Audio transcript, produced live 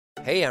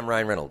Hey, I'm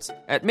Ryan Reynolds.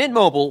 At Mint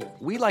Mobile,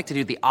 we like to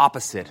do the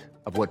opposite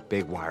of what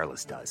Big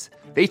Wireless does.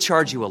 They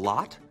charge you a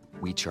lot,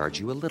 we charge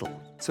you a little.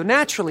 So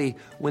naturally,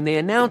 when they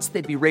announced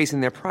they'd be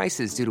raising their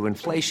prices due to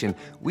inflation,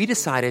 we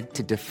decided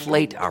to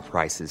deflate our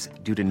prices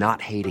due to not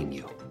hating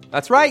you.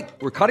 That's right.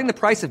 We're cutting the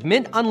price of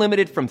Mint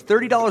Unlimited from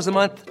 $30 a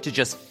month to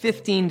just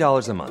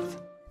 $15 a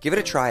month. Give it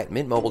a try at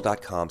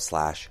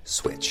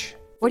mintmobile.com/switch.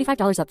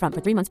 $45 up front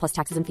for 3 months plus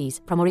taxes and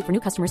fees. Promo rate for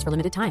new customers for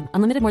limited time.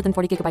 Unlimited more than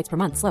 40 gigabytes per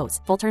month. Slows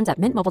full terms at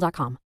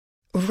mintmobile.com.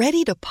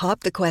 Ready to pop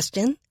the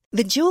question?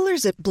 The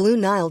jewelers at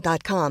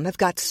BlueNile.com have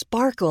got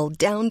sparkle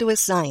down to a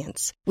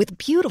science with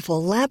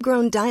beautiful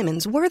lab-grown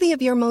diamonds worthy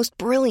of your most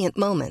brilliant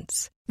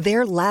moments.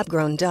 Their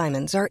lab-grown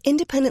diamonds are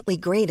independently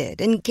graded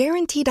and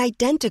guaranteed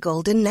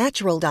identical to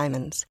natural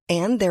diamonds,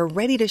 and they're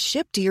ready to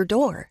ship to your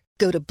door.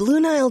 Go to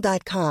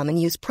BlueNile.com and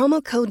use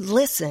promo code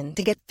LISTEN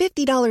to get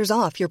 $50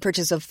 off your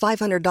purchase of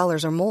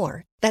 $500 or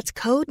more. That's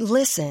code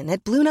LISTEN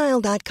at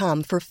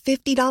BlueNile.com for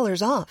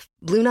 $50 off.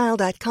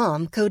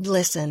 BlueNile.com, code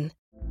LISTEN.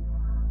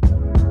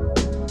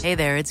 Hey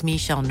there, it's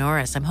Michelle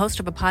Norris. I'm host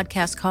of a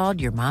podcast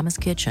called Your Mama's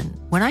Kitchen.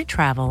 When I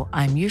travel,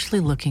 I'm usually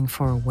looking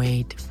for a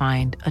way to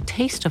find a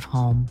taste of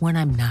home when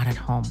I'm not at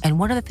home. And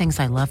one of the things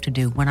I love to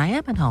do when I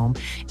am at home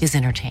is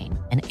entertain.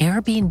 And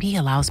Airbnb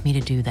allows me to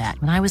do that.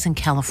 When I was in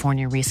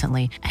California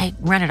recently, I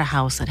rented a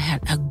house that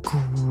had a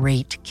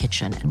great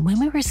kitchen. And when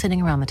we were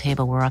sitting around the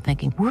table, we were all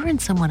thinking, we're in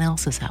someone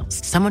else's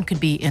house. Someone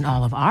could be in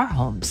all of our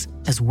homes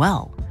as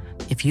well.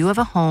 If you have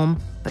a home,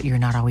 but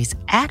you're not always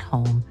at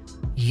home,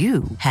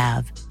 you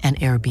have an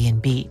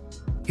Airbnb.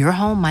 Your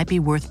home might be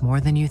worth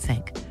more than you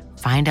think.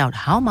 Find out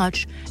how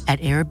much at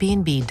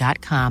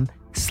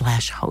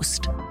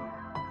airbnb.com/host.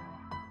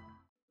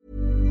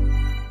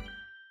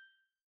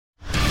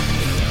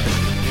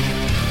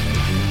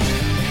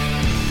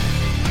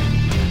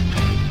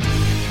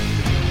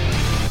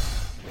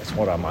 Jeg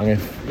tror, der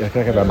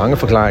kan være mange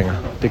forklaringer.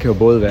 Det kan jo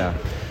både være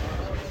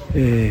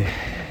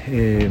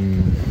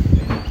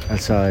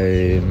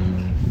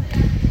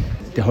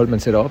det hold, man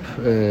sætter op,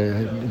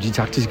 de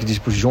taktiske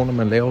dispositioner,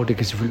 man laver. Det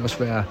kan selvfølgelig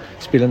også være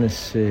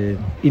spillernes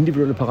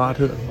individuelle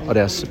parathed og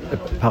deres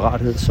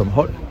parathed som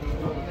hold.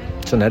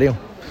 Sådan er det jo.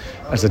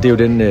 Altså, det er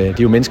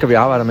jo mennesker, vi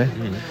arbejder med,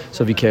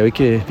 så vi kan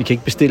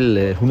ikke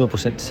bestille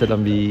 100%,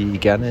 selvom vi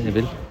gerne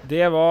vil.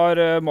 Det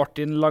var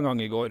Martin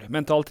Langang i går,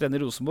 mental trener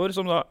i Rosenborg,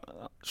 som da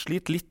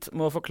sliter litt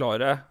med å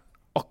forklare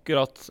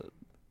akkurat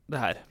det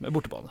her med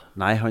bortebane.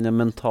 Nei, han er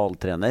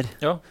mentaltrener.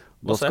 Ja.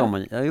 Da skal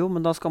man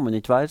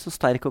ikke være så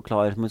sterk og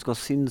klar. Man skal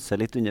synse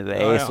litt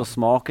underveis og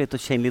smake litt og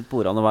kjenne litt på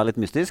ordene og være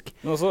litt mystisk.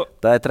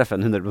 Der treffer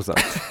han 100%.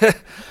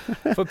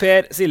 For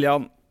Per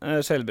Siljan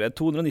Skjelbred,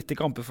 290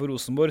 kamper for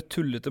Rosenborg,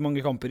 tullete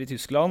mange kamper i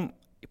Tyskland,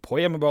 på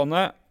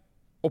hjemmebane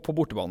og på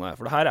bortebane.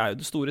 For det her er jo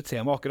det store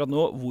temaet akkurat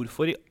nå.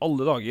 Hvorfor i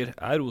alle dager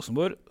er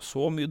Rosenborg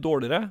så mye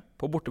dårligere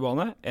på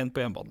bortebane enn på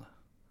hjemmebane?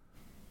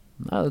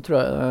 Nei, det tror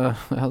jeg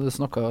dere har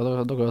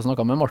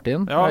snakket med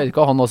Martin. Jeg vet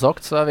ikke hva han har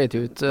sagt, så jeg vet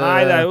jo ikke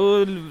Nei, det er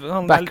jo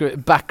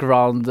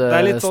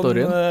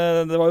background-storyen.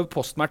 Det var jo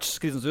postmatch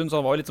Kristiansund, så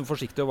han var jo litt sånn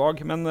forsiktig og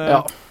vag, men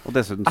og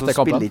dessuten så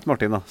spiller ikke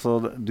Martin da,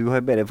 så du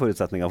har bedre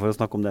forutsetninger for å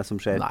snakke om det som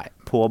skjer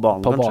på banen,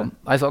 kanskje?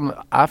 Nei, sånn,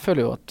 jeg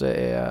føler jo at det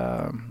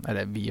er,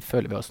 eller vi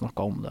føler vi har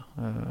snakket om det.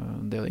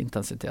 Det er jo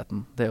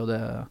intensiteten. Det er jo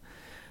det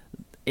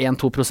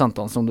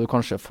 1-2% som du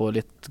kanskje får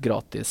litt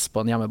gratis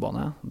på en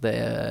hjemmebane. Det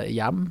er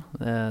hjem,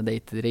 det er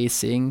ikke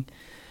reising,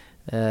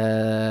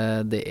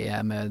 det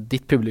er med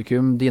ditt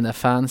publikum, dine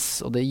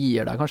fans, og det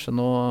gir deg kanskje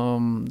noe.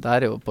 Det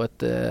er jo på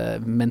et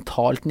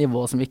mentalt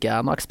nivå som vi ikke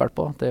er noe ekspert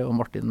på. Det er jo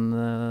Martin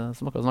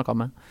som akkurat snakket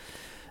med.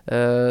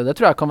 Det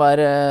tror jeg kan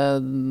være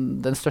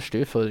den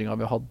største utfordringen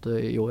vi har hatt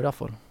i år i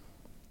hvert fall.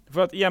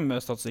 For at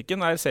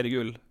hjemmestatistikken er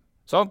seriegull,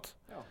 sant?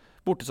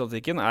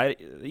 Bortestatistikken er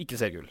ikke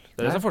seriegull.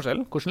 Det er det som er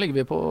forskjellen. Hvordan ligger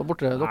vi på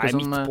borte?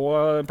 Midt på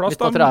plass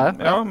midt på treet.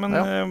 Ja, men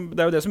det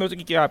er jo det som gjør at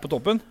du ikke er på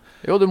toppen.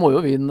 Jo, du må jo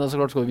vinne, så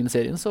klart skal du vinne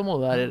serien, så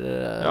må det være,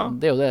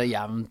 det er jo det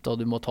jevnt, og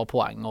du må ta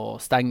poeng og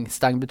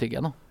stenge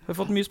butikken. Vi har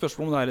fått mye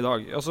spørsmål om det her i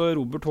dag. Altså,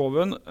 Robert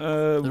Hoven,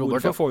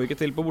 hvorfor får vi ikke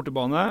til på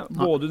bortebane?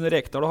 Både under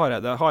Rekdal og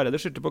Hareide. Hareide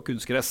skytter på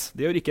kunstgress.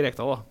 Det gjør ikke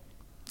Rekdal da.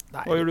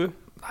 Hva gjør du?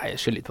 Nei,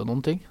 jeg skylder ikke på noen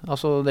ting.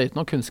 Altså, det er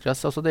ikke noe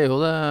kunstgress. Altså, det er jo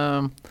det...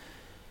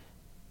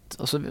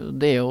 Altså,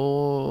 det er jo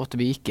at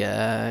vi ikke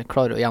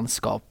klarer å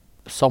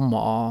gjenskape samme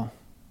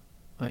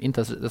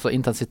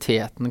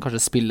intensiteten,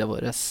 kanskje spillet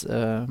vårt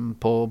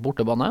på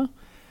bortebane,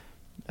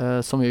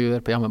 som vi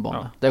gjør på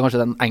hjemmebane. Det er kanskje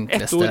den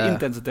enkleste... Ett ord,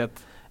 intensitet.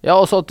 Ja,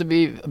 altså at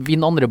vi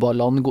vinner andre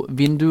ballene,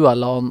 vinner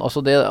duellene,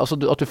 altså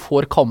at du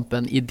får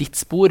kampen i ditt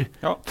spor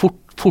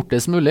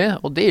fortest mulig,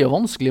 og det er jo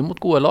vanskelig mot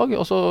gode lag.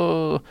 Altså,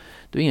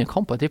 det er ingen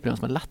kamper i tippeligaen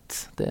som er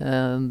lett.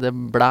 Det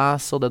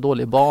blæser, og det er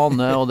dårlig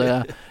bane, og det...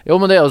 Jo,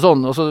 men det er jo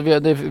sånn, altså,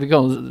 vi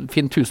kan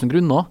finne 1000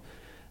 grunner.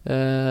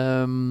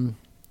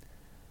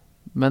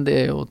 Men det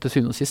er jo til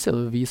syvende og sist er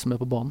det vi som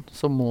er på banen,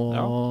 som må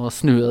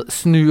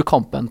snu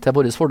kampen til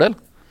vår fordel.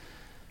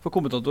 For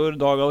kommentator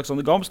Dag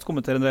Alexander Gamst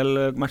kommenterer en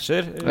del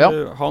matcher.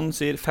 Han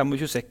sier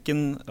 25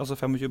 sekken, altså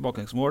 25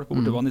 baklengsmål på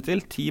bortebane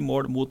til, 10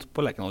 mål mot på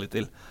Lerkendal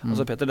til.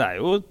 Altså Peter, det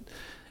er jo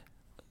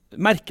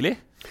merkelig.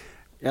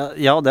 Ja,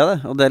 det det.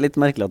 Og det litt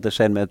merkelig at det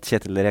skjer med et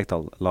Kjetil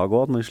Rekdal-lag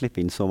også, at man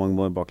slipper inn så mange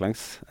mål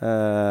baklengs.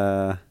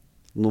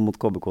 Nå mot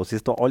KBK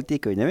sist, og alt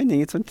gikk jo inn i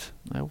vinning, ikke sant?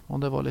 Jo, og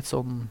det var litt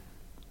sånn...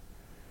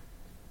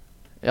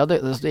 Ja,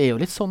 det jo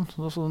litt sånn,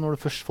 altså når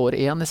du først får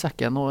en i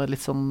sekken, og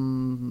litt sånn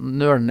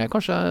nørende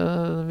kanskje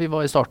vi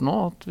var i starten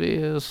også, at vi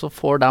så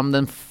får dem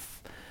den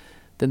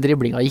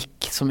driblinga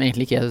gikk, som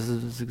egentlig ikke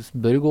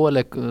bør gå,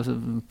 eller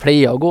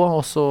pleier å gå,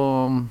 og så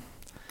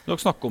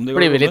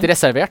blir vi litt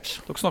reservert.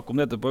 Dere snakker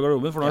om det etterpå i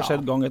garderoben, for det har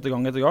skjedd gang etter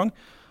gang etter gang.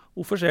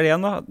 Hvorfor skjer det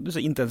igjen da? Du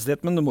ser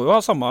intensitet, men du må jo ha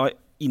samme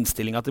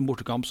innstillinga til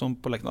bortekamp som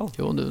på Lerkendal.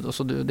 Jo,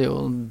 det jo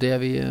det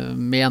vi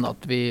mener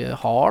at vi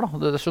har da.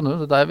 Det skjønner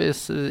du, det der vi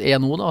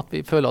nå da, at vi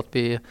føler at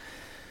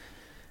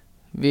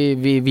vi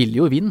vil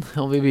jo vinne,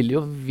 og vi vil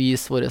jo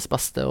vise våres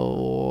beste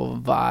og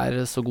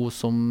være så god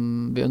som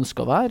vi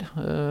ønsker å være.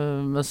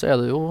 Men så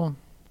det jo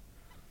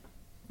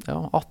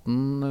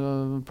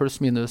 18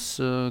 pluss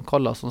minus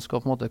kaller som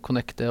skal på en måte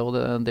connecte, og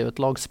det jo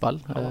et lagspill.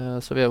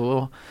 Så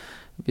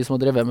vi som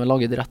har drevet med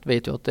laget rett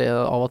vet jo at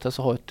av og til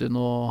så har du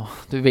noe,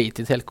 du vet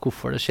ikke helt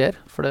hvorfor det skjer,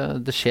 for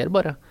det skjer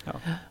bare. Ja.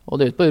 Og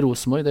det jo ikke bare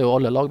Rosenborg, det jo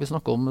alle lag vi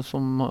snakker om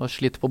som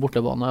sliter på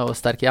bortebane og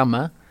sterke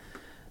hjemme.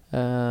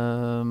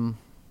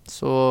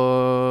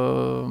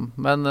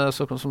 Men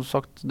som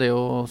sagt,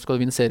 skal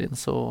du vinne serien,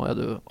 så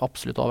du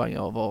absolutt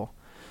avhengig av å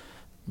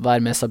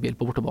være mer stabil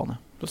på bortebane.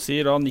 Så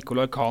sier da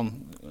Nicolai Kahn,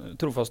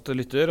 trofast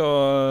lytter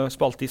og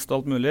spaltist og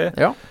alt mulig.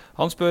 Ja.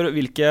 Han spør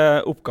hvilke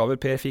oppgaver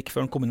Per fikk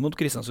før han kom inn mot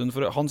Kristiansund,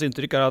 for hans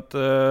inntrykk at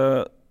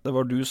det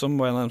var du som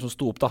var en av dem som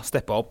sto opp da,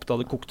 steppet opp da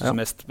det kokte som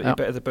mest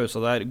etter pausa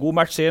der. God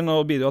match sier han,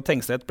 og bidro at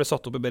Tengstedt ble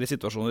satt opp i bedre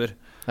situasjoner.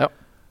 Ja.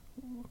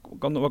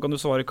 Hva kan du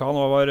svare Kahn?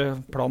 Hva var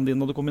planen din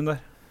når du kom inn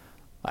der?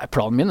 Nei,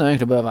 planen min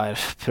egentlig bare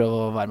prøve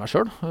å være meg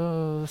selv.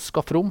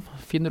 Skaffe rom,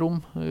 finne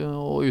rom,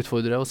 og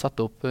utfordre og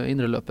sette opp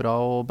indreløpere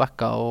og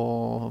backer.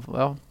 Og,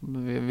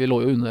 vi lå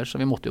jo under, så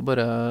vi måtte jo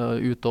bare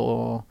ut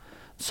og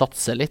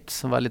satse litt,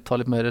 ta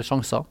litt mer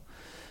sjanser.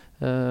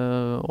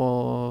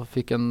 Og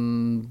fikk en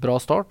bra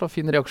start og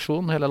fin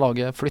reaksjon. Hele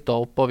laget flyttet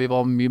opp, og vi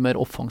var mye mer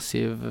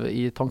offensiv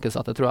i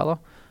tankesettet, tror jeg da.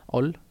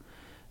 Alle.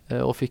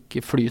 Og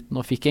fikk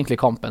flyten, og fikk egentlig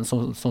kampen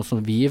sånn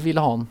som vi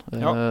ville ha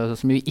den,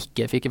 som vi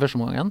ikke fikk i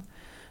første omgangen.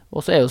 Og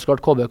så jo så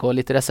klart KBK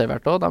litt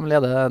reservert da. De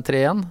leder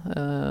 3-1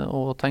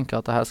 og tenker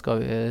at det her skal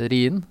vi ri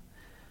inn.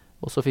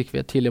 Og så fikk vi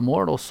et tidlig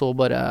mål, og så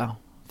bare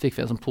fikk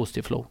vi en sånn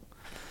positiv flow.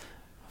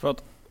 For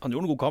at han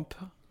gjorde en god kamp.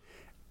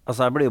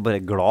 Altså jeg ble jo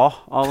bare glad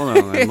av denne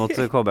gangen mot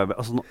KBB.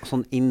 Altså,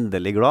 sånn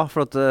inderlig glad,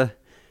 for at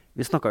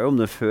vi snakket jo om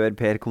det før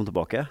Per kom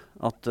tilbake.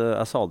 At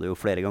jeg sa det jo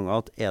flere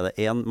ganger, at det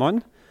en mann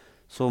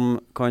som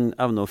kan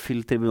evne å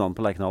fylle tribunene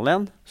på Lerkendal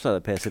igjen, så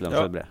det Per Siljan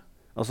Skjelbred.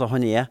 Altså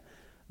han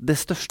det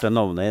største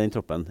navnet i den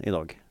troppen i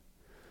dag.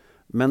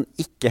 Men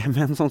ikke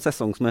med en sånn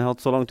sesong som vi har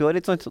hatt så langt i år,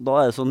 ikke sant? Da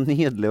det så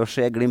nydelig å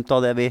se glimt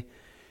av det vi...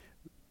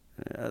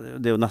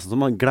 Det jo nesten som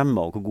man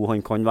glemmer hvor god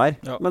han kan være.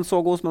 Ja. Men så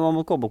god som han var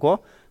mot KBK,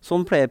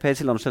 sånn pleier Per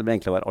Siljan Skjelbred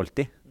egentlig å være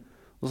alltid.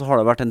 Og så har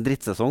det vært en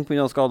drittsesong på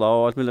grunn av skader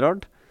og alt mulig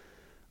rart.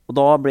 Og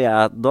da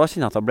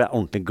kjenner jeg at jeg ble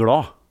ordentlig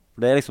glad.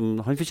 For det liksom,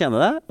 han fortjener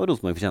det, og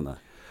Rosenborg fortjener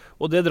det.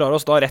 Og det drar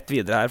oss da rett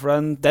videre her, for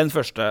den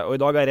første, og i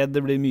dag jeg redd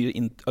det blir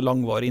mye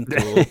langvarig intro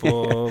på,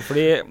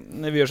 fordi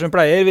vi gjør som vi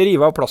pleier, vi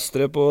river av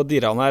plasteret på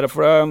direne her, for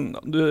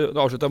du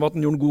avsluttet med at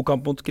den gjorde en god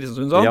kamp mot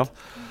Kristiansund, sant? Ja.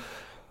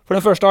 For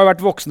den første har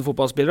vært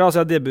voksenfotballspillere,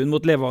 altså debuten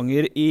mot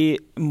Levanger i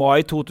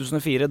mai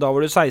 2004, da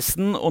var du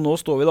 16, og nå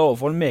står vi da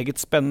overfor en meget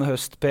spennende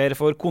høst, Per,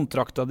 for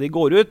kontrakta de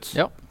går ut,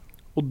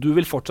 og du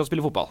vil fortsatt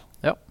spille fotball.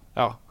 Ja.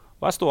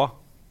 Hva ståa?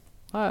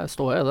 Nei,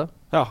 stå det.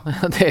 Ja.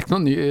 Det ikke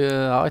noe ny,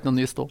 jeg har ikke noe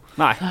ny stå.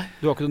 Nei,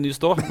 du har ikke noe ny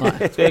stå.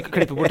 Skal jeg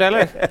klippe bort det,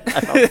 eller?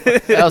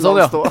 Sånn,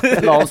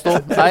 La han stå.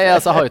 Nei, jeg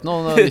har ikke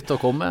noe nytt å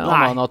komme med,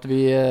 annet enn at vi,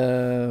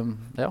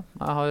 jeg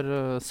har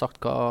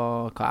sagt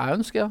hva jeg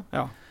ønsker,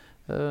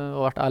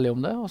 og vært ærlig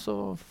om det, og så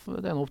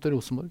det noe opp til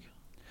Rosenborg.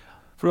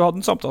 For du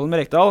hadde en samtale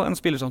med Rekdal, en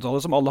spillersamtale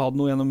som alle hadde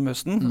nå gjennom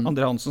høsten.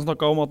 André Hansen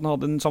snakket om at han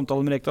hadde en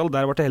samtale med Rekdal,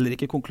 der var det heller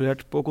ikke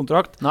konkludert på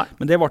kontrakt,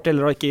 men det var det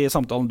heller ikke i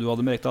samtalen du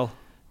hadde med Rekdal.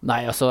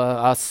 Nei, altså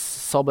jeg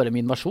sa bare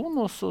min versjon,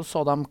 og så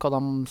sa de hva de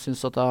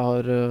synes at jeg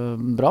har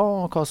bra,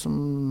 og hva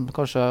som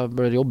kanskje jeg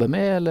bør jobbe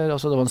med, eller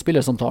altså det var en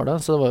spillersamtale,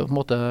 så det var jo på en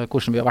måte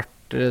hvordan vi har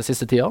vært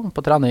siste tida,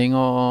 på trening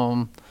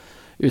og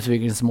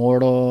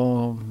utviklingsmål,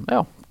 og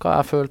hva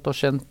jeg følte og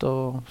kjent,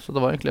 og så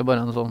det var egentlig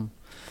bare en sånn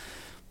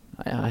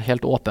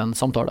helt åpen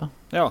samtale,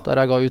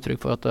 der jeg ga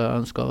uttrykk for at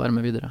jeg ønsket å være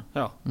med videre.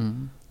 Ja.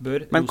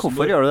 Men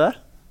hvorfor gjør du det?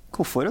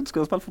 Hvorfor ønsker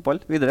du å spille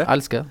fotball videre? Jeg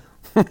elsker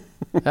det.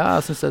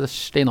 Jeg synes det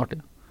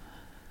steinartig.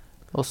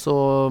 Og så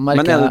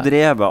merker Men du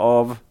drevet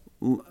av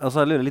altså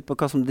jeg lurer litt på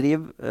hva som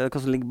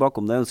ligger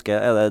bakom det ønsket.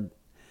 Er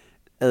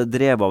det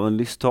drevet av en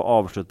lyst til å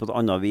avslutte på et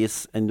annet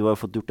vis enn du har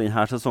fått gjort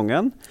denne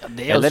sesongen?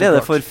 Eller er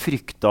det for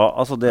frykta,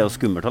 altså det jo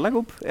skummelt å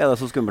legge opp? Er det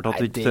så skummelt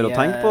at du ikke tør å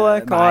tenke på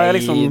det?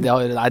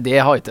 Nei, det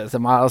har ikke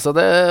til meg.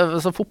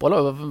 Altså, fotball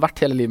har jo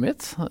vært hele livet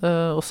mitt,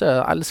 og så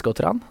jeg elsker å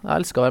trene. Jeg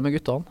elsker å være med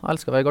guttene, jeg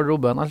elsker å være i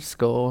garderoben, jeg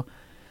elsker å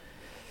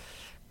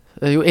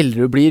Jo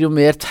eldre du blir, jo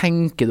mer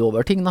tenker du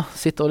over ting da.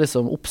 Sitte og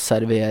liksom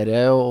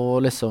observere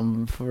og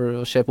liksom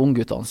for å se på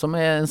ungguttene, som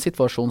en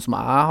situasjon som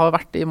jeg har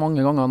vært i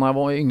mange ganger når jeg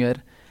var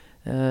yngre.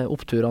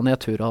 Oppturer,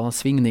 nedturer,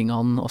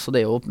 svingningene, altså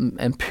det jo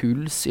en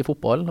puls i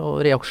fotball, og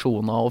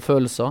reaksjoner og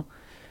følelser.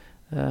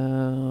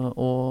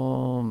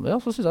 Og ja,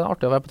 så synes jeg det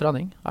artig å være på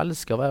trening. Jeg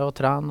elsker å være og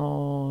trene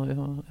og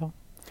ja.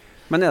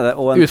 Men det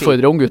også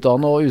utfordre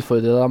ungguttene og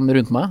utfordre dem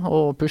rundt meg,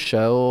 og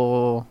pushe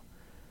og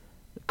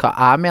hva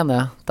jeg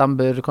mener de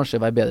bør kanskje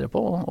være bedre på,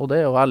 og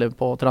det jo ærlig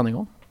på trening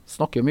også.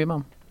 Snakker jo mye med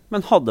dem.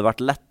 Men hadde det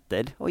vært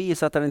lettere å gi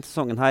seg etter denne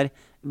sesongen her,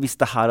 hvis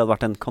det her hadde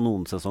vært en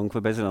kanonsesong for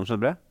Per Siljan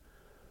Skjelbred?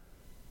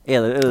 Er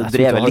det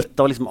drevet litt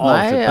av liksom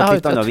avslutt på et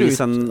litt annet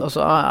vis enn...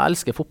 Altså, jeg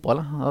elsker fotball.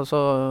 Altså,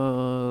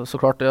 så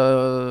klart,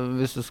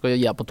 hvis du skal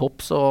gi deg på topp,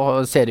 så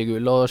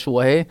seriegull og sjå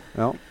og hei.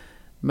 Ja.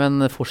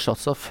 Men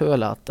fortsatt så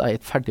føler jeg at jeg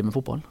ikke ferdig med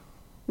fotball.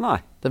 Nei.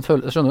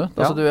 Skjønner du?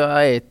 Altså,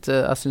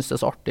 jeg synes det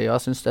så artig, og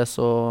jeg synes det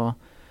så...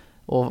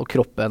 Og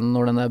kroppen,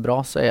 når den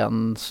bra, så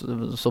den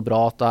så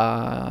bra at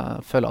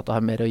jeg føler at jeg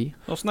har mer å gi.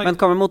 Men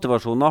hva med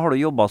motivasjonen? Har du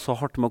jobbet så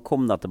hardt med å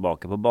komme deg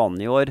tilbake på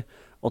banen i år,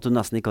 at du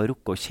nesten ikke har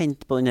rukket å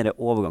kjent på denne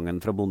overgangen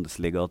fra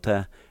Bundesliga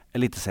til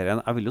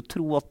Eliteserien? Jeg vil jo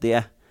tro at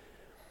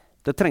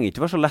det trenger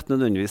ikke være så lett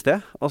nødvendigvis det.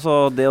 Altså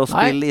det å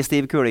spille i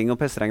stiv kuling og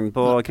pissregn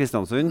på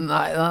Kristiansund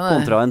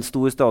kontra en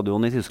stor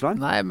stadion i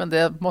Tyskland. Nei, men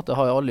det på en måte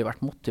har jo aldri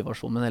vært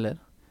motivasjon min heller.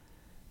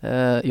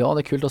 Ja,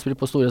 det kult å spille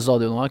på store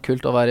stadioner,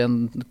 kult å være i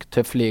en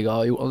tøff liga,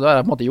 og det har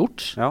jeg på en måte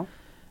gjort. Ja.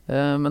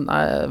 Men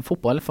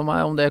fotball for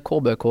meg, om det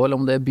KBK eller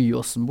om det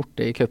Byåsen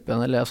borte i cupen,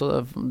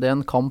 altså, det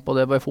en kamp, og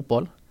det bare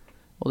fotball.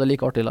 Og det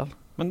like artig likevel.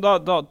 Men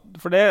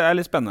for det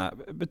litt spennende.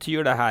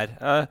 Betyr det her?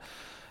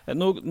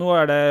 Nå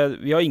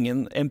det, vi har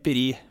ingen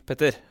empiri,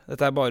 Petter.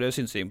 Dette bare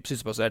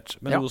synsbasert.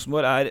 Men ja.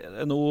 Rosenborg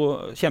nå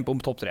kjempe om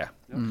topp 3.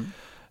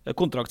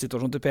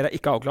 Kontraktsituasjonen til Per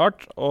ikke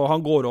avklart, og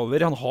han går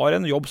over. Han har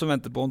en jobb som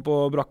venter på han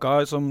på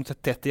brakka, som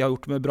Tetti har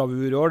gjort med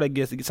bravur i år. Det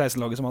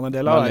G16-laget som han en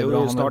del av,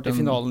 jo snart i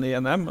finalen i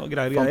NM, og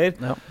greier.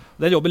 Ja.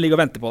 Den jobben ligger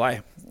og venter på deg.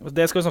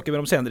 Det skal vi snakke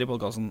mer om senere i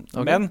podcasten.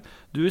 Okay. Men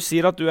du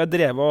sier at du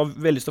drevet og har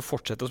veldig lyst til å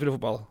fortsette å spille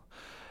fotball.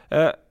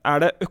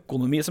 Det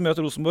økonomi som gjør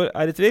at Rosenborg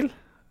i tvil?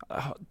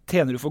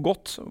 Tjener du for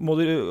godt?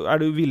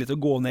 Du villig til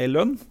å gå ned i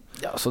lønn?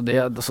 Ja, så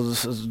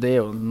det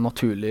jo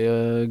naturlig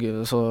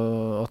så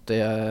at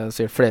det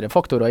ser flere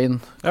faktorer inn,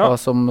 hva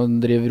som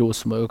driver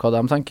Rosenborg og hva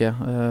de tenker.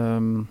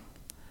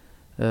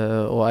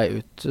 Og jeg jo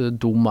ikke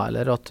dum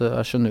heller, at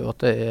jeg skjønner jo at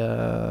det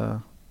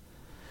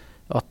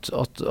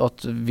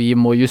at vi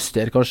må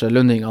justere kanskje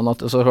lønningene.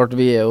 Så klart,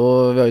 vi har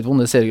jo ikke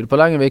vunnet seriegull på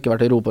lenge, vi har ikke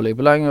vært i Europaliga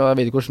på lenge, og jeg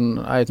vet ikke hvordan,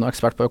 jeg ikke noen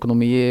ekspert på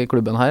økonomi i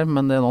klubben her,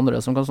 men det noen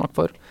andre som kan snakke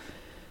for.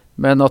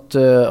 Men at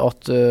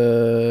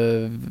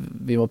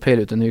vi må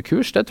peile ut en ny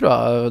kurs, det tror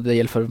jeg det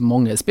gjelder for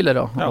mange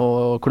spillere,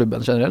 og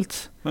klubben generelt.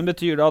 Men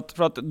betyr det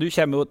for at du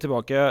kommer jo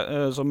tilbake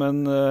som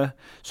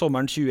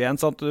sommeren 21,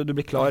 sant? Du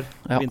blir klar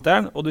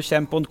vinteren, og du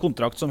kommer på en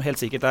kontrakt som helt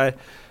sikkert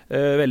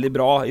veldig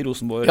bra i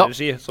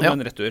Rosenborg-regi, som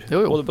en retur,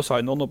 både på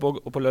sign-on og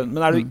på lønn.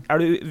 Men er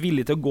du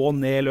villig til å gå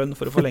ned i lønn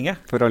for å forlenge?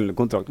 For alle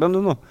kontraktmenn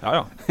du nå?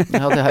 Ja.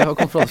 Ja, det her var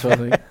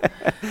konferanseforhandling.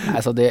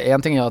 Altså,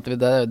 en ting at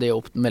det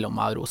opp mellom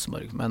meg og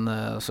Rosenborg, men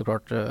så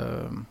klart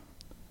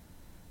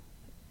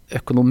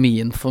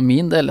økonomien for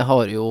min del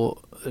har jo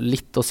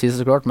litt å si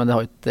så klart, men det er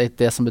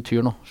ikke det som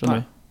betyr noe, skjønner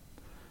du?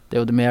 Det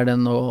jo det mer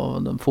den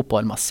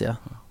fotballmessige.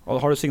 Og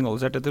har du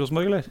signalisert det til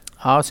Rosenborg, eller?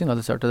 Jeg har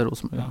signalisert det til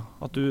Rosenborg, ja.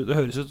 At det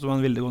høres ut som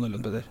en veldig god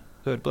lønn, Petter.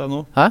 Du hører på det nå?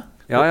 Hæ?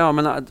 Ja,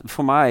 men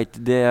for meg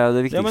er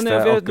det viktigste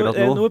akkurat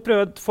nå. Nå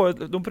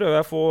prøver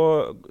jeg å få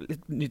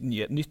litt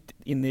nytt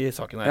inn i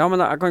saken her. Ja, men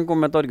jeg kan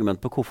komme med et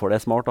argument på hvorfor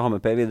det smart å ha med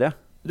Per videre.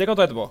 Det kan du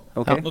ta etterpå.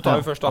 Okay. Nå tar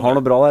vi først Jeg har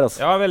noe bra der,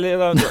 altså. Ja, veldig.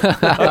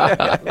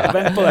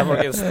 Vent på det,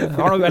 folkens. Jeg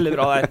har noe veldig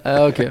bra der.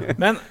 Okay.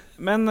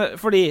 Men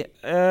fordi,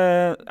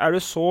 du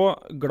så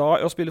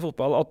glad i å spille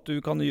fotball at du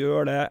kan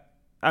gjøre det?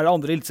 Det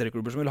andre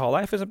eliteserieklubber som vil ha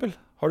deg, for eksempel?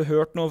 Har du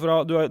hørt noe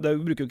fra... Du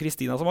bruker jo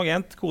Kristina som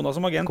agent, kona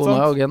som agent, Kona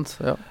er agent,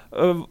 ja.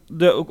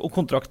 Og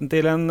kontrakten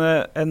til en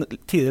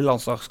tidligere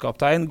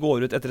landslagskaptein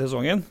går ut etter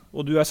sesongen,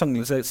 og du har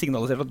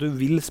signalisert at du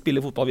vil spille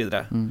fotball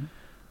videre.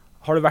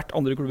 Har det vært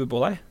andre klubber på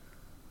deg?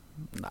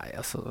 Nei,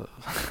 altså...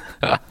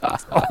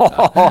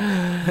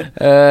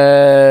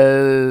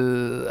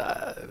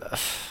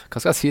 hva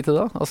skal jeg si til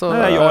det? Altså,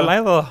 ja eller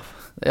nei da?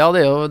 Ja,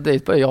 det er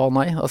ikke bare ja og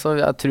nei. Altså,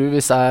 jeg tror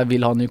hvis jeg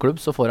vil ha en ny klubb,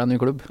 så får jeg en ny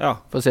klubb,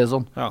 for å si det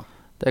sånn. Ja.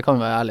 Det kan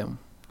vi være ærlige om.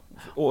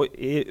 Og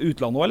i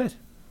utlandet også, eller?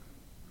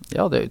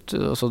 Ja, jeg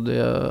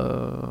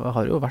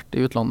har jo vært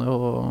i utlandet,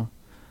 og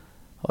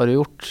har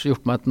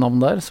gjort meg et navn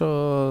der,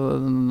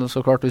 så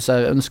klart hvis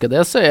jeg ønsker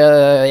det, så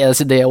er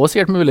det også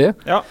sikkert mulig.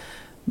 Ja.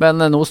 Men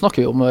nå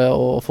snakker vi om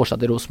å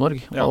fortsette i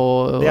Rosenborg. Ja,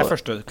 det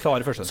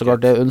klare første. Så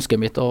klart det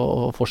ønsket mitt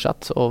å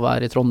fortsette, å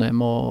være i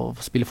Trondheim og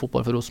spille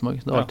fotball for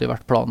Rosenborg. Det har alltid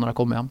vært planen når jeg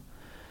kommer hjem.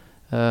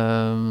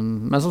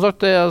 Men som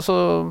sagt,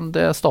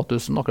 det er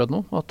statusen akkurat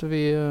nå, at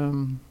vi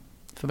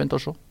forventer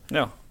å se.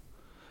 Ja.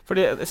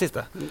 Fordi det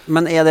siste.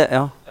 Men det,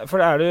 ja. For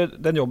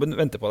den jobben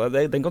venter på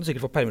deg. Den kan du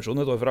sikkert få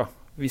permisjon et år fra.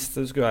 Hvis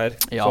det skulle være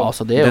Ja, sånn.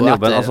 altså det er jo Den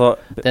jobben, altså,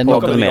 den på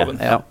jobben.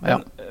 akademiet. Ja.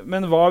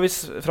 Men hva hvis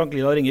Frank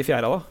Lidahl ringer i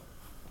fjerde da?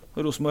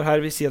 Og Rosenborg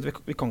her vil si at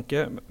vi kan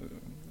ikke,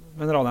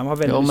 men Ranheim har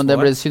veldig Jo, men lyst det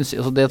på blir synsing,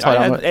 altså det tar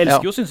jeg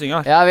elsker jo synsinga.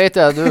 Jeg vet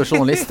det, du er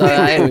journalist,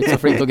 jeg er jo ikke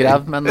så flink til å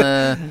greve, men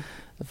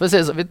for å si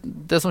det sånn,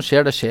 det som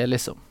skjer, det skjer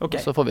liksom. Ok.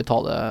 Så får vi ta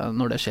det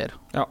når det skjer.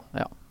 Ja.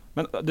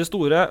 Men det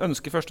store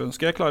klare første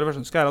ønske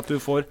er at du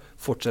får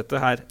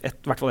fortsette her,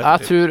 hvert fall Jeg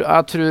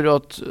tror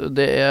at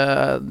det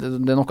er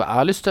noe jeg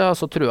har lyst til,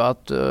 så tror jeg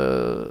at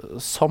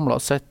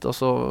samlet sett,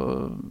 altså,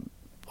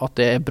 at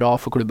det er bra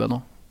for klubben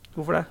nå.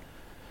 Hvorfor det?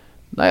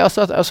 Nei, jeg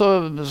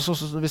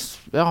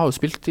har jo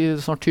spilt i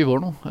snart 20 år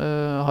nå.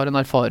 Jeg har en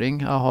erfaring,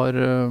 jeg har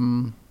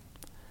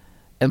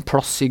en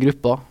plass i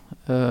gruppa.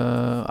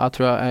 Jeg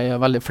tror jeg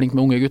er veldig flink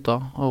med unge gutter,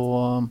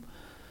 og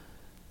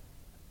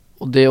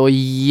det å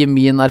gi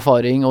min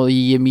erfaring og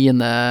gi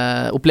mine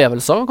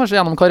opplevelser, kanskje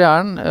gjennom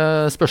karrieren,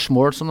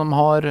 spørsmål som de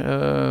har,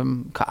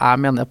 hva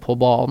jeg mener på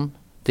banen,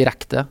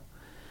 direkte,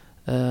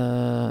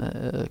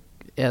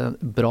 er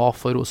bra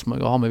for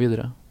Rosenborg å ha med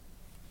videre.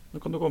 Nå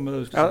kan du komme med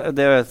det du skulle si. Ja,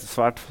 det er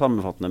svært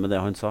sammenfattende med det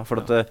han sa.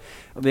 For at,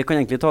 vi kan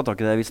egentlig ta tak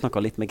i det. Vi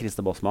snakket litt med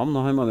Christer Bassmann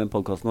når han var med i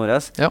podcasten vår.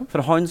 Ja.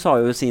 For han sa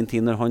jo i sin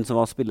tid, når han som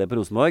var spiller på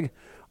Rosenborg,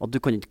 at du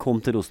kan ikke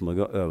komme til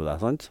Rosenborg og øve deg,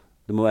 sant?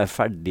 Du må være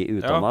ferdig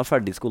utdannet,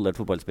 ferdig skolert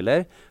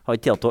fotballspiller. Har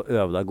ikke tid til å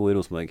øve deg god i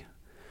Rosenborg.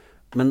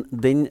 Men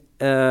vi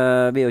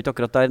er jo ikke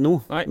akkurat der nå.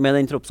 Nei. Med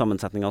den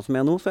troppsammensetningen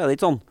som er nå, så er det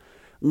ikke sånn.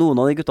 Noen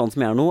av de guttene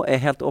som er her nå,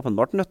 er helt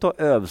åpenbart nødt til å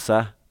øve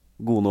seg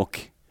god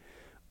nok.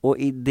 Og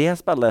i det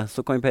spillet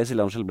så kan Per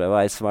Siljan Skjelbred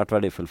være svært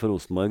verdifull for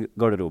Rosenborg,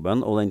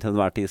 garderoben og den til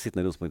enhver tid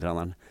sittende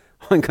Rosenborg-treneren.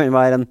 Han kan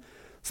være en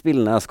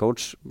spillende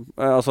S-coach,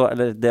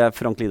 eller det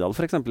Frank Lidahl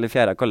for eksempel i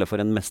fjerde kaller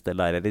for en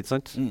mesterlærer, ikke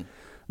sant?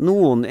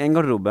 Noen i en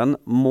garderoben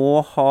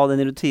må ha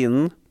den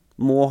rutinen,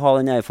 må ha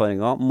den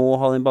erfaringen, må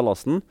ha den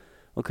ballasten,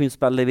 og kunne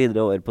spille det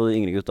videre over på de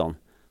yngre guttene.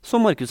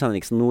 Som Markus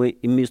Henriksen nå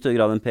i mye større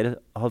grad enn Per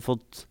har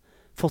fått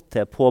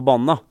til på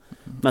banen da.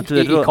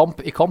 I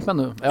kamp,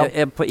 mener du? Ja.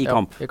 I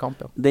kamp. I kamp,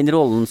 ja. Den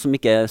rollen som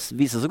ikke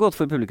viser så godt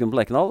for publikum på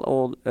Lerkendal,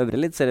 og øvre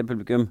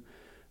eliteseriepublikum,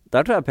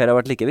 der tror jeg Per har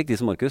vært like viktig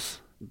som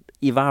Markus.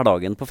 I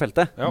hverdagen på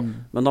feltet. Ja.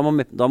 Men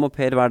da må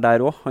Per være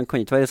der også. Han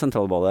kan ikke være i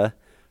sentralbadet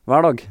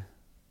hver dag.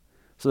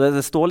 Så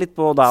det står litt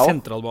på deg også.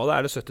 Sentralbadet,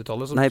 er det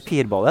 70-tallet? Nei,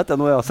 Pirbadet heter det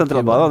nå, ja.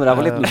 Sentralbadet. Når jeg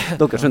var liten.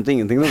 Dere skjønte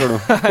ingenting dere nå.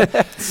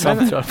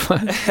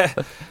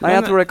 Nei,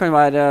 jeg tror det kan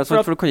være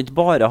sånn, for du kan ikke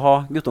bare ha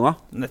guttunger.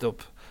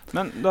 Nettopp.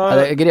 Men da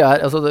greia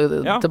her,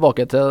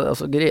 tilbake til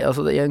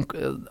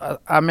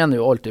jeg mener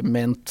jo alltid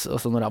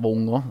når jeg var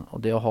ung også,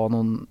 og det å ha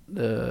noen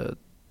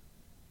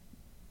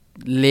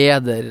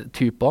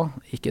ledertyper,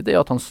 ikke det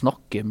at han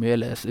snakker mye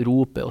eller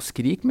roper og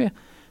skriker mye,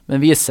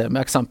 men viser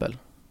med eksempel.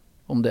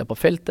 Om det er på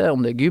feltet,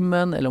 om det er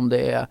gymmen, eller om det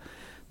er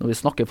når vi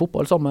snakker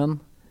fotball sammen,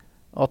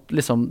 at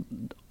liksom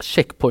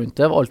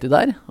checkpointet var alltid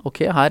der.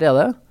 Ok, her er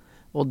det,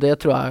 og det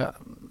tror jeg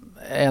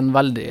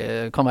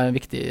kan være en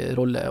viktig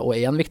rolle, og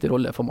er en viktig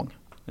rolle for mange.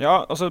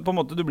 Ja, altså på en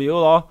måte du blir jo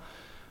da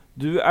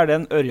du er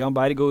den Ørjan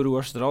Berg og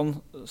Roar Strand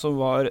som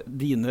var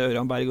dine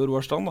Ørjan Berg og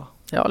Roar Strand da.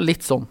 Ja,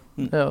 litt sånn.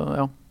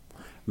 Ja.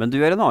 Men du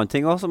gjør en annen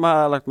ting også, som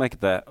jeg har lagt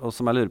merke til, og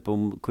som jeg lurer på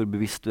om hvor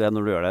bevisst du er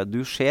når du gjør det.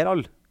 Du ser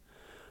alle.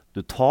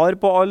 Du tar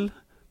på alle.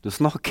 Du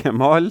snakker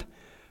med alle.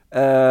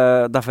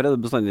 Derfor er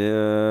du bestandig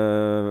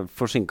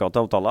forsinket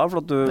til avtaler,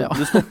 for at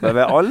du stopper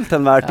ved alle til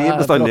enhver tid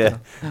bestandig.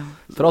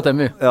 Prater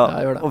mye, ja,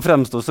 jeg gjør det. Og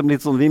fremstår som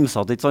litt sånn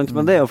vimsatt, ikke sant?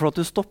 Men det er jo for at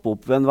du stopper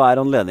opp ved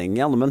enhver anledning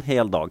gjennom en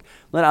hel dag.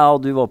 Når jeg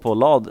og du var på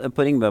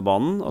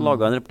Ringbøbanen og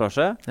laget en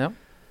reportasje,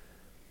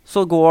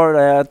 så går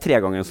det 3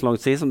 ganger så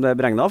langt tid som det er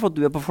beregnet, for at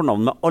du er på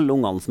fornavn med alle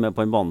ungene som er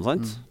på den banen,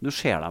 sant? Du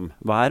ser dem,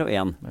 hver og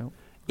en.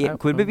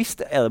 Hvor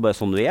bevisst er det bare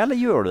sånn du er, eller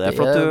gjør du det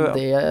for at du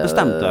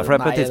bestemte deg for det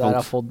på et tidspunkt?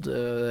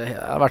 Nei, jeg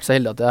har vært så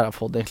heldig at jeg har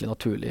fått egentlig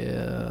naturlig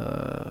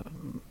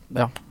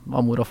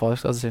av mor og far,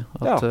 skal jeg si.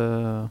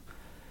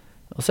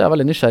 Og så er jeg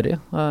veldig nysgjerrig,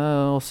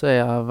 og så er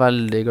jeg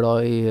veldig glad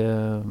i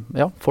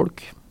folk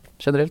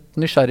generelt.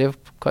 Nysgjerrig,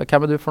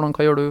 hvem er du for noen,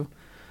 hva gjør du,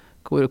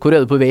 hvor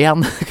er du på veien,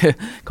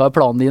 hva er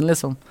planen din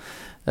liksom?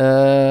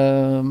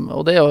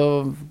 Og det er jo,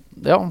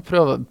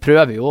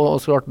 prøver jo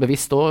og så klart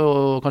bevisst også,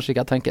 og kanskje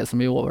ikke jeg tenker så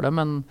mye over det,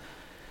 men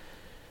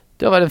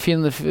det å være en fin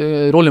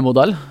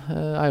rollemodell.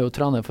 Jeg er jo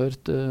trener for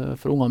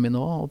ungene mine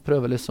også, og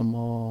prøver liksom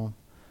å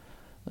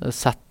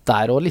sette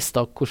der og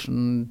liste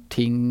hvordan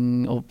ting,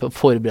 og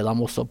forberede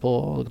dem også på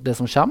det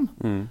som kommer,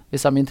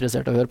 hvis de er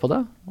interessert i å høre på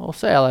det. Og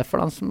så er jeg der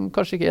for dem som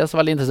kanskje ikke er så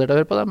veldig interessert i å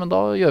høre på det, men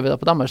da gjør vi det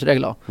på deres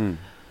regler.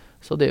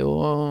 Så det er jo,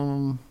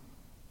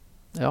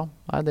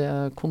 det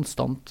er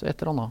konstant et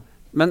eller annet.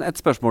 Men et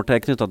spørsmål til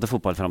knyttet til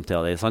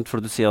fotballfremtiden din, sant?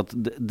 For du sier at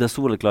det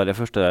soleklare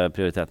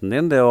førsteprioriteten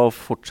din, det er å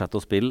fortsette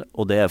å spille,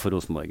 og det er for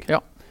Rosenborg. Ja.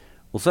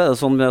 Og så er det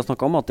sånn vi har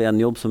snakket om, at det er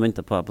en jobb som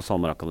venter på deg på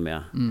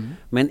SalMar-akademiet.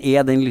 Men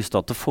er den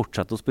lysten til å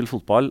fortsette å spille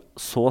fotball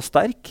så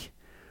sterk,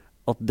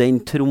 at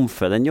den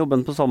trumfer den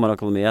jobben på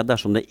SalMar-akademiet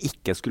dersom det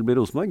ikke skulle bli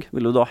Rosenborg?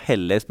 Vil du da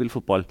heller spille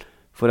fotball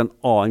for en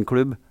annen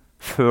klubb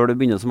før du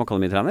begynner som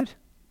akademitrener?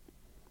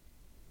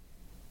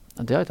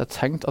 Det har jeg ikke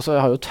tenkt. Altså,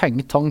 jeg har jo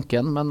tenkt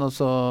tanken, men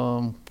altså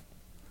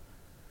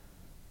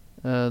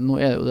nå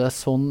jo det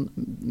sånn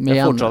Det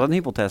fortsatt en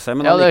hypotese,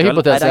 men ja, det allikevel,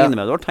 hypotese. jeg regner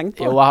med du har tenkt på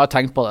det. Jo, jeg har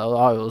tenkt på det, og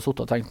jeg har jo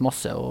suttet og tenkt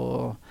masse,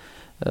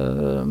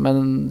 men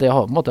det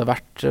har på en måte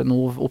vært nå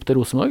opp til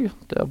Rosenborg.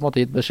 Det har på en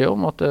måte gitt beskjed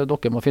om at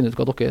dere må finne ut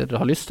hva dere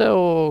har lyst til,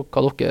 og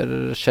hva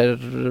dere ser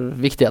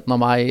viktigheten av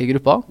meg i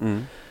gruppa.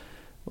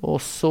 Og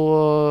så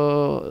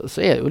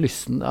det jo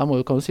lysten,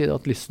 kan jo si det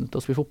at lysten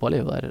til å spille fotball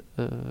jo der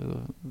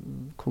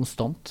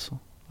konstant.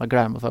 Jeg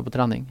gleder meg for å være på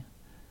trening.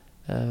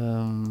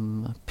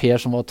 Per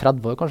som var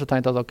 30 år kanskje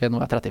tenkte at ok, nå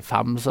jeg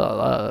 35, så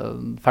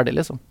ferdig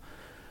liksom.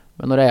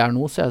 Men når jeg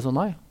nå, så det sånn,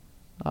 nei.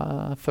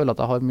 Jeg føler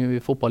at jeg har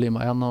mye fotball i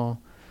meg igjen, og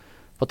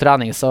på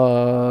trening så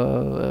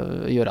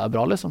gjør jeg det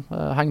bra liksom.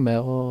 Jeg henger med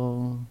og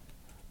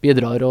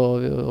bidrar og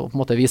på en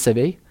måte viser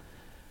vei.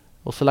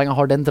 Og så lenge jeg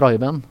har den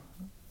driven,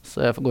 så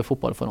jeg går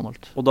fotball foran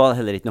alt. Og da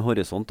heller ikke noe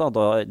horisont da?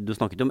 Du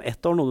snakker ikke om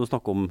 1 år nå, du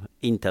snakker om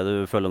inntil du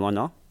føler noe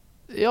annet?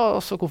 Ja,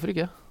 altså hvorfor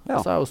ikke? Ja.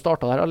 Altså, jeg har jo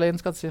startet her alene,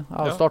 skal jeg si. Jeg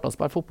har startet å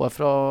spille fotball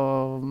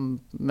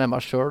med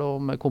meg selv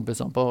og med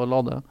kompisene på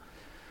Lade.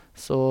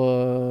 Så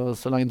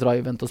lenge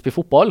driven til å spille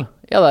fotball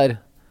der,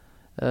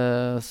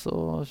 så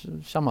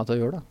kommer jeg til å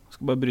gjøre det. Jeg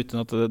skal bare bryte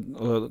inn at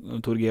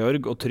Tor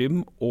Georg og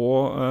Trym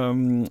og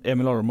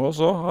Emil Armo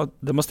også,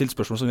 de har stilt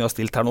spørsmål som vi har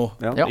stilt her nå.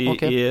 Ja,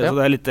 ok. Så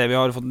det litt det vi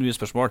har fått mye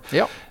spørsmål.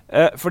 Ja.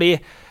 Fordi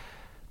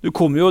du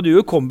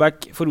gjorde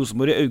comeback for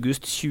Rosenborg i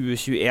august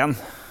 2021.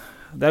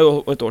 Det jo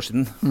et år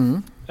siden.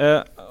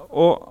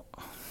 Og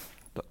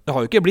det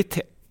har jo ikke blitt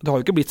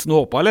som du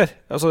håpet, eller?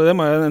 Altså,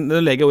 det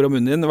legger ordet om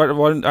munnen din. Det har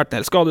vært en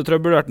del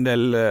skadetrøbbel, det har vært en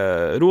del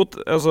rot,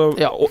 altså,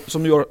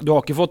 som du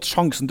har ikke fått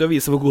sjansen til å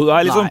vise hvor god du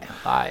liksom.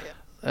 Nei,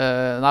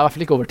 i hvert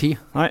fall ikke over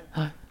tid. Nei.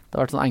 Det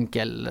har vært sånn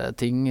enkel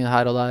ting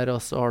her og der, og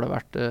så har det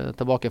vært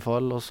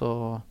tilbakefall, og så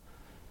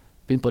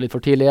begynt på litt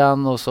for tidlig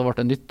igjen, og så ble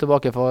det nytt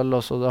tilbakefall,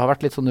 og så det har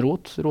vært litt sånn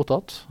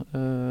rotat.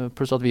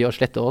 Pluss at vi har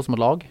slettet oss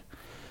med lag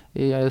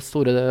i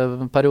store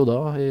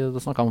perioder. Da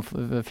snakket jeg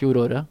om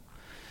fjoråret.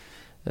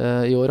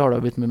 I år har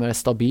det blitt mye mer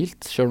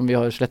stabilt, selv om vi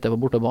har slettet på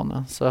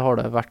bortebane. Så har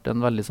det vært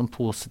en veldig sånn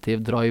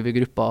positiv drive i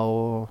gruppa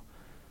og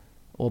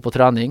på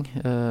trening.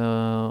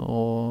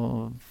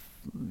 Og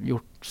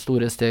gjort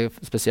store steg,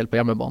 spesielt på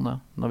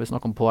hjemmebane, når vi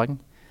snakker om poeng.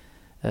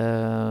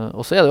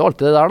 Og så det jo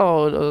alltid det der, da.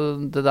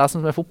 Det der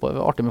som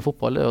artig med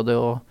fotball, det jo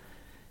det å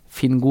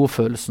finne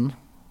godfølelsen,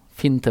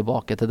 finne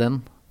tilbake til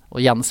den,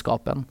 og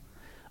gjenskape den.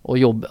 Og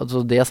jobbe,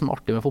 altså det som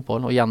artig med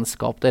fotball, å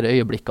gjenskape de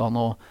øyeblikkene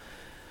og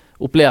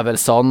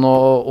opplevelsene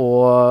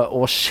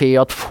og se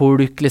at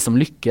folk liksom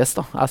lykkes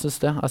da. Jeg synes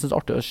det er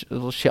artig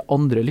å se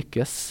andre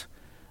lykkes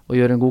og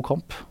gjøre en god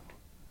kamp.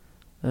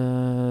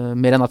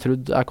 Mer enn jeg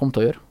trodde jeg kom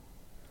til å gjøre.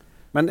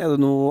 Men du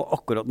nå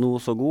akkurat nå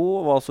så god,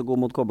 og var så god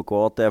mot KBK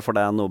at det for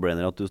deg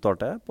no-brainer at du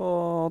starter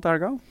til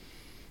helga?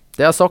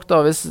 Det jeg har sagt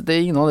da, hvis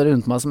det ikke noen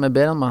rundt meg som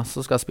bedre enn meg,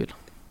 så skal jeg spille.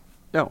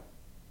 Ja.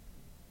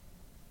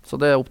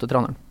 Så det opp til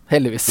treneren.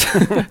 Heldigvis.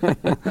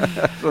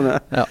 Sånn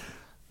ja.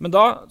 Men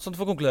da, sånn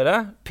for å konkludere,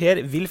 Per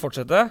vil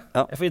fortsette.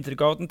 Ja. Jeg får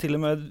inntrykk av at han til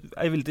og med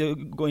villig til å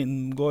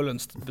gå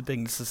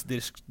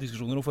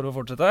lønnsbetingelsesdiskusjoner for å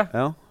fortsette.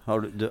 Ja, har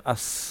du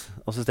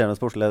assisterende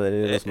sportsleder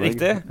i Rosenborg?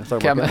 Riktig.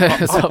 Hvem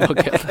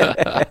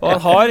Og han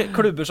har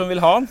klubber som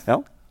vil ha han. Ja.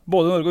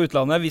 Både i Norge og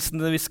utlandet,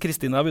 hvis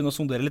Kristina begynner å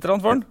sondere litt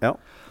for han. Ja.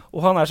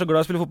 Og han så glad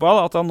i å spille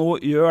fotball at han nå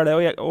gjør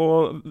det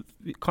og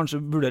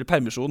kanskje vurderer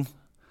permisjon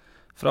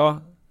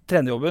fra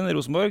trenerjobben i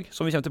Rosenborg,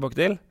 som vi kommer tilbake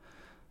til.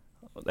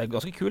 Det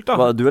ganske kult da.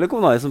 Var det du eller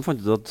kona som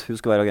fant ut at hun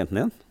skulle være agenten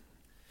din?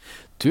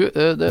 Du,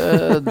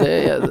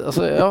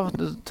 altså, ja,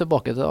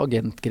 tilbake til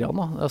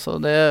agentgreiene. Altså,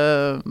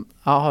 jeg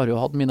har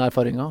jo hatt mine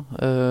erfaringer,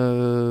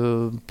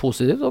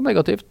 positivt og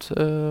negativt.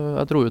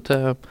 Jeg dro jo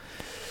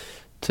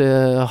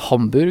til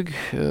Hamburg,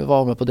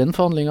 var med på den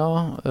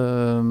forhandlingen.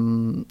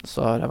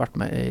 Så har jeg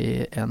vært med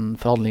i en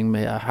forhandling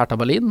med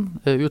Hertha Berlin,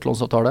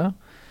 utlånsavtale.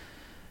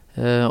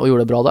 Og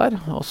gjorde det bra der.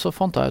 Og så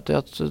fant jeg ut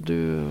at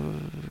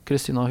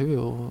Kristina,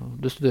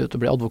 du studerer til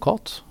å bli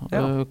advokat.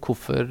 Ja.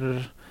 Hvorfor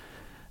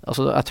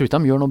altså, jeg tror ikke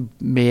de gjør noe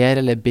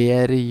mer eller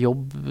bedre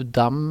jobb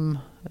dem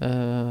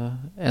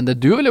enn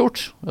det du ville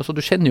gjort. Altså, du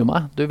kjenner jo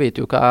meg. Du vet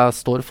jo hva jeg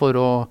står for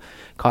og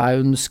hva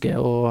jeg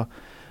ønsker.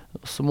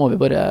 Og så må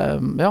vi bare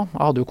jeg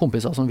hadde jo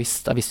kompiser som jeg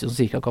visste jo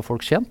cirka hva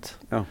folk tjente.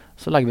 Ja.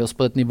 Så legger vi oss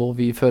på et nivå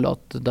vi føler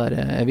at der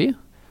vi.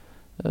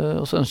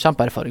 Og så en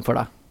kjempeerfaring for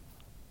deg.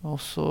 Og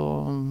så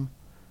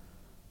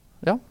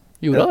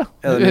gjorde det.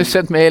 Hun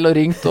sendte mail og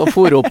ringt og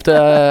for opp til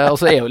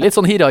altså det jo litt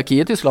sånn hierarki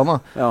i Tyskland da.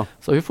 Ja.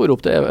 Så hun for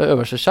opp til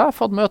øverste sjef,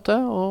 hadde møte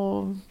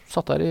og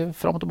satt der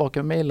frem og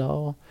tilbake med mailer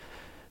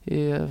og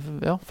i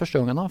første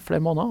gangen da,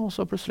 flere måneder, og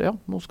så plutselig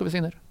nå skal vi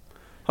signere.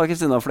 Har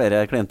Kristina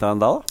flere klienter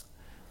enn deg da?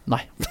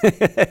 Nei.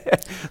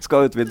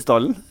 Skal utvide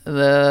stallen?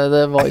 Det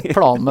var ikke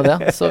planen med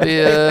det, så vi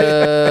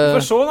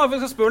For så da, vi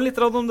skal spørre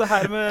litt om det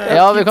her med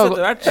vi kan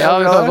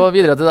gå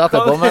videre til det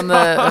etterpå,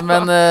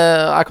 men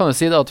jeg kan jo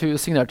si da at hun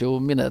signerte jo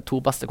mine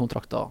 2 beste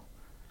kontrakter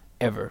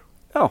ever.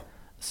 Ja.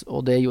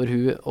 Og det gjorde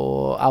hun,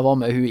 og jeg var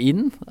med hun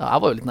inn.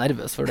 Jeg var jo litt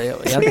nervøs for det.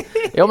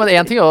 Ja, men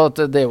en ting er at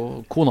det er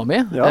jo kona mi,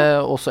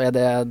 og så er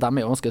det, de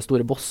er jo ganske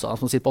store bosser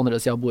som sitter på andre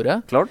siden av bordet.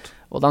 Klart.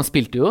 Og de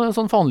spilte jo en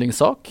sånn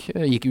forhandlingssak,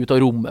 gikk ut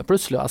av rommet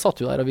plutselig, og jeg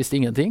satt jo der og visste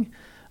ingenting.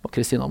 Og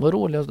Kristina var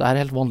rolig, det her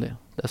er helt vanlig.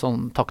 Det er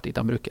sånn taktikk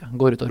de bruker,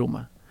 går ut av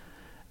rommet.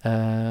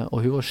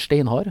 Og hun var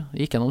steinhard,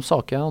 gikk gjennom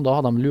saken, og da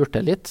hadde de lurt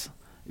det litt.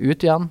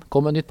 Ut igjen,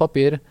 kom med nytt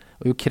papir,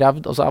 og hun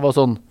krevde, altså jeg var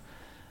sånn,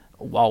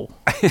 wow.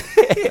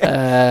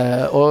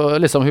 Og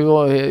liksom hun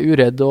var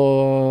uredd,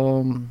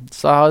 og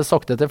så jeg har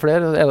sagt det til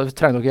flere,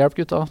 trenger dere hjelp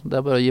gutta? Det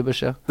er bare å gi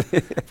beskjed.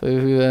 For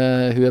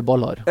hun er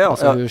ballhard,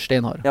 altså hun er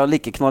steinhard. Ja,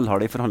 like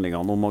knallhard i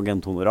forhandlingene om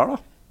agenthonorar da.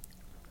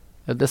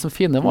 Det som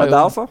fine var jo... det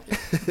altså?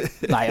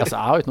 Nei, altså,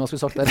 jeg har ikke noe jeg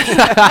skulle sagt der.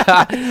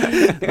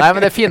 Nei,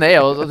 men det fine er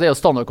jo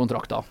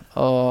standardkontrakter.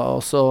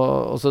 Og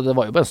så det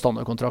var jo bare en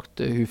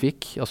standardkontrakt hun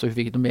fikk. Altså, hun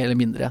fikk ikke noe mer eller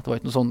mindre. Det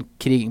var ikke noe sånn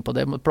kriging på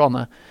det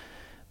planet.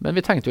 Men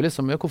vi tenkte jo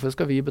liksom, hvorfor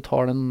skal vi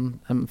betale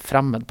en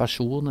fremmed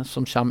person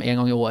som kommer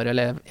en gang i år,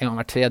 eller en gang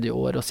hver tredje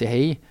år og sier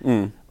hei,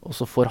 og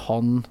så får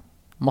han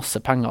masse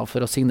penger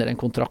for å signere en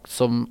kontrakt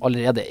som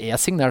allerede er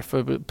signert på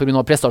grunn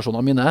av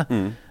prestasjonene mine,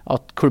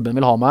 at klubben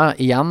vil ha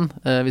meg igjen,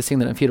 vi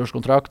signerer en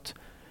 4-årskontrakt.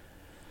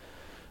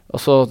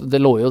 Altså,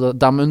 det lå jo,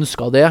 de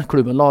ønsket det,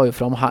 klubben la jo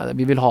frem,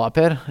 vi vil ha deg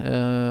Per,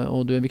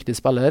 og du er en viktig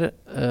spiller,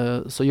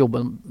 så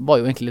jobben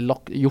var jo egentlig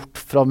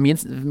gjort fra min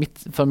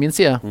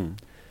side.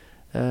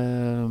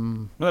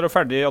 Men er du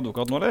ferdig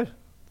advokat nå, eller?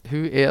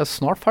 Hun er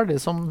snart ferdig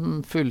som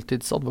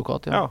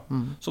fulltidsadvokat, ja.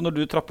 Så når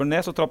du trapper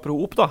ned, så trapper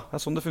hun opp da? Det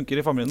er sånn det funker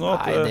i familien nå?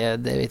 Nei,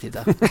 det vet jeg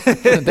ikke.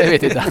 Det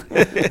vet jeg ikke.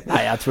 Nei,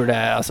 jeg tror det,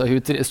 altså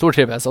hun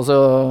stortrives,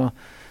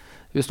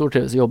 hun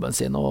stortrives i jobben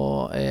sin,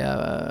 og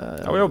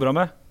hva jobber hun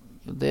med?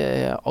 Det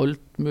er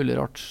alt mulig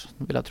rart,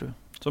 vil jeg tro.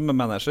 Som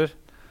manager?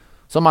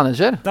 Som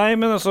manager? Nei,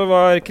 men altså,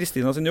 hva er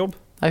Kristina sin jobb?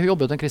 Nei, hun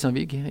jobbet til Christian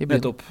Wigg i byen.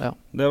 Nettopp, ja.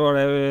 Det var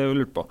det vi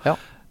lurte på. Ja.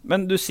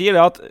 Men du sier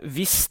det at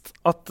hvis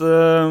at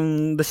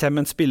det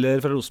kommer en spiller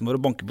fra Rosenborg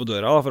og banker på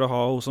døra da, for å ha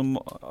henne som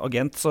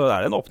agent, så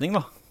er det en åpning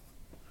da?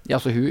 Ja,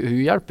 så hun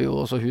hjelper jo,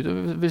 så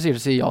hun vil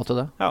si ja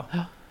til det. Ja.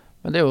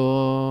 Men det er jo,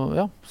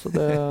 ja, så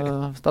det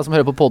som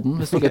hører på podden,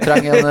 hvis dere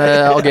trenger en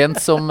agent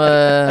som,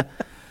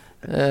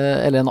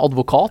 eller en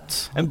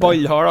advokat. En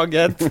ballhard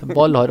agent.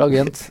 Ballhard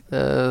agent.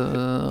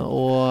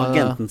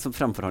 Agenten som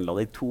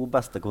fremforhandlet de 2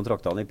 beste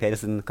kontraktene i Per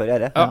sin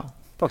karriere. Ja.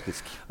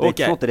 Faktisk. Det er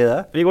ikke snotter i det.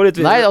 Vi går litt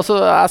videre. Nei, altså,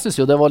 jeg synes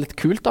jo det var litt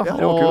kult da. Ja,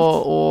 det var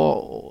kult.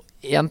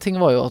 Og en ting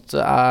var jo at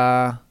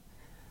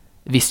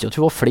jeg visste jo at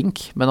hun var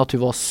flink, men at hun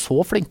var så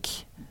flink,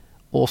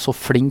 og så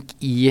flink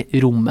i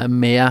rommet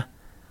med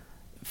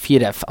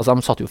 4, altså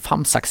de satt jo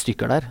 5-6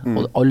 stykker der,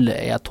 og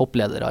alle er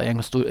toppledere i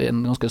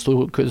en ganske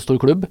stor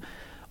klubb,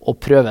 og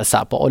prøver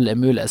seg på alle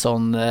mulige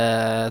sånn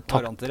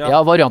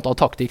varianter av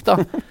taktikk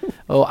da.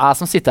 Og jeg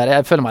som sitter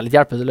her, jeg føler meg litt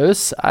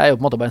hjelpeløs. Jeg er jo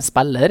på en måte bare en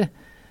spiller.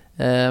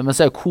 Men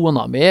så er jo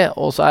kona mi,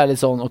 og så er jeg litt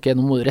sånn, ok,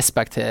 nå må du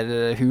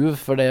respektere hun,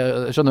 for det,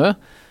 skjønner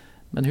du?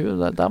 Men hun,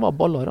 det var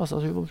baller, altså.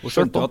 Hun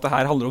skjønte du at det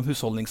her handler om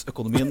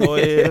husholdningsøkonomien nå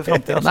i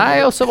fremtiden?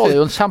 Nei, og så var det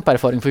jo en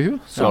kjempeerfaring for hun,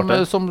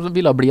 som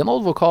ville bli en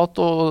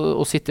advokat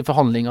og sitte i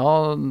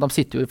forhandlinger. De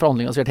sitter jo i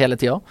forhandlinger sikkert hele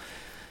tiden.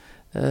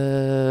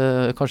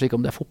 Kanskje ikke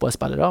om det er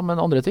fotballspillere, men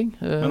andre ting.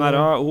 Men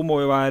hun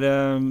må jo være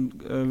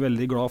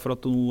veldig glad for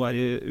at hun er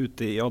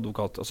ute i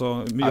advokat. Altså,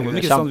 vi jobber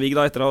med Christian Wigg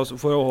da etter,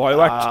 for hun har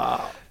jo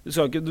vært... Det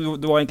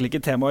var egentlig ikke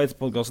tema i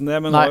podcasten det,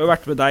 men hun har jo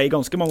vært med deg i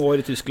ganske mange år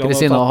i Tyskland.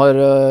 Kristina har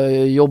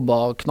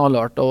jobbet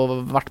knallhardt og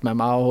vært med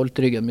meg og holdt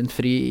ryggen min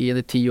fri i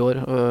 10 år,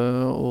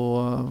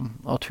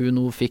 og at hun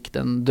nå fikk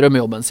den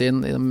drømmejobben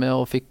sin med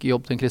å fikk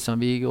jobb til Christian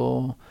Wigg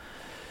og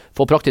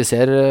få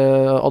praktisere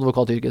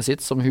advokatyrket sitt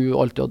som hun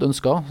alltid hadde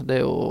ønsket, det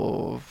er jo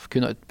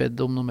kunne ikke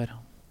bedt om noe mer.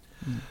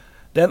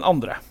 Den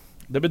andre,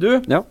 det blir du.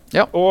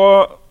 Ja.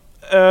 Og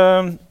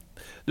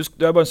du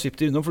er bare en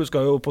svipt innom, for du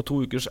skal jo på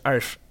 2 ukers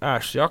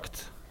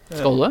æsjakt.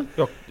 Skal du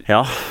det?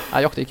 Ja.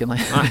 Jeg jakter ikke, nei.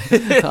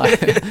 Nei.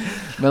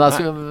 Men jeg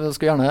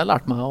skulle gjerne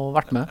lært meg og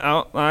vært med.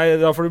 Ja, nei,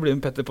 da får du bli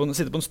med Petter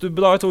sitte på en stubbe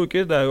da i 2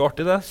 uker. Det er jo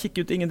artig det.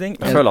 Kikke ut ingenting.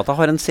 Jeg føler at jeg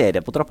har en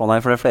serie på trappene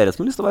her, for det er flere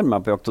som har lyst til å være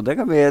med på jakt. Og det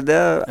kan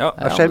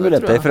jeg ser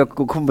muligheter for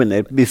å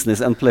kombinere business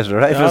and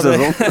pleasure her, for å si det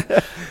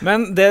sånn.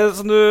 Men det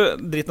som du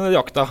driter med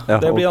jakta,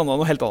 det blir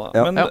noe helt annet.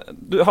 Ja. Men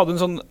du hadde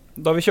en sånn,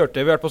 da vi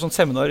vært på sånn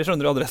seminar i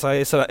Trønder Adressa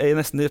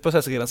nesten på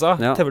Sesegrensa,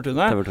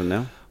 TV-tunet.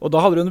 Ja. Og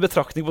da hadde du en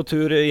betraktning på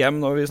tur hjem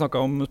når vi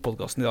snakket om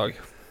podcasten i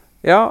dag.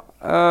 Ja,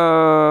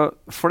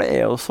 for det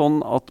er jo sånn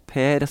at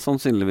Per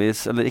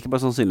sannsynligvis, eller ikke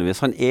bare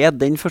sannsynligvis, han er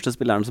den første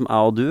spilleren som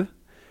jeg og du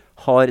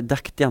har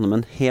dekket gjennom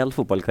en hel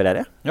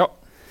fotballkarriere. Ja.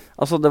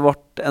 Altså det ble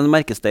en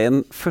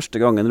merkestein første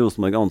gangen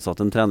Rosenborg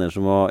ansatte en trener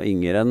som var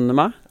yngre enn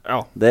meg.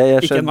 Ja,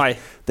 ikke meg.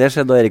 Det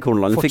skjedde da Erik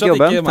Horneland fikk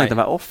jobben. Tenkte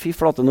jeg, fy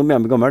flate, nå blir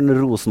jeg gammel,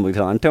 den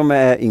Rosenborg-treneren til og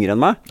med er yngre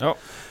enn meg. Ja.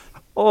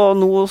 Og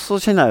nå så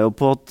kjenner jeg jo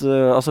på at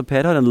altså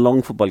Per har en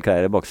lang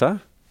fotballkarriere bak seg,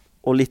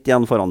 og litt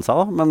igjen foran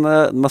seg da,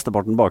 men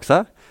mesteparten bak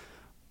seg.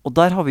 Og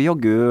der har vi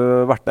jaggu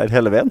vært der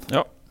hele veien.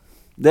 Ja.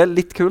 Det er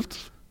litt kult.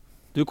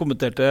 Du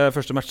kommenterte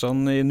første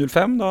matchene i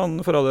 05, da han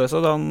forandret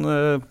seg, da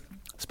han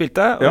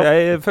spilte jeg, og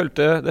jeg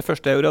følte det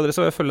første jeg gjorde,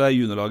 så jeg følte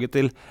juniorlaget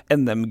til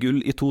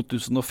NM-gull i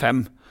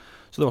 2005.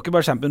 Så det var ikke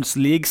bare Champions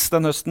Leagues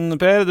den høsten,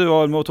 Per. Du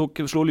var med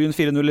og slo Lyn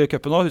 4-0 i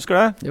cupen nå, husker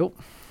du det? Jo.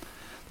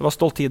 Det var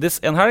Stoltidis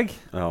en helg,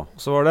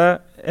 så var det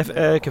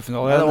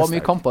cupfinale. Det var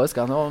mye kamper,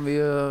 husker jeg. Det var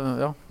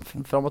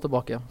mye frem og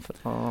tilbake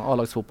fra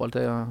A-lagsfotball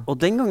til... Og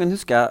den gangen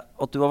husker jeg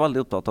at du var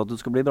veldig opptatt av at du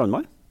skulle bli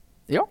brandmann.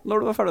 Ja. Når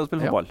du var ferdig å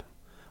spille fotball.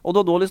 Og du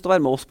hadde også lyst til å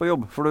være med oss på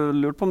jobb, for du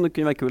lurte på om det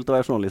kunne være kult å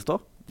være journalist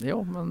også.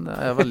 Jo,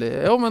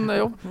 men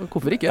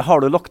hvorfor ikke?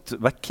 Har du lagt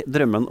vekk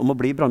drømmen om å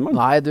bli brandmann?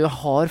 Nei, du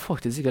har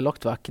faktisk ikke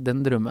lagt vekk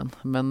den drømmen,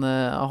 men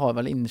jeg har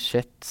vel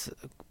innsett...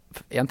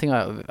 En ting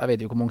er, jeg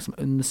vet jo hvor mange som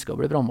ønsker å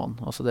bli brandmann.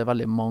 Altså det er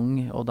veldig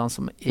mange, og de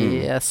som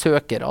er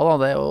søkere, da,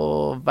 det er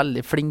jo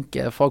veldig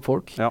flinke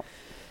fagfolk. Ja.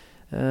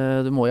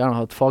 Du må gjerne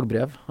ha et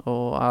fagbrev,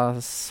 og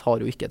jeg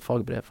har jo ikke et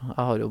fagbrev. Jeg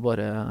har jo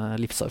bare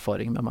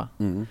livserfaring med meg.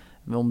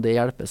 Men om det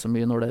hjelper så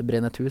mye når det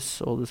brenner et hus,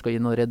 og du skal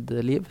inn og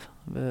redde liv.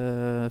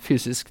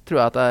 Fysisk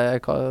tror jeg at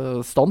jeg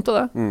er stand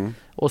til det,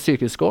 og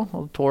psykisk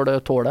også, og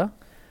tåle det.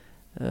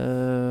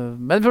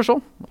 Men vi får se.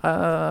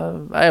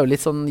 Jeg er jo litt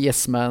sånn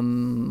yes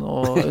man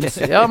og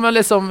ja, men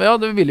liksom, ja,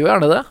 du vil jo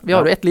gjerne det. Vi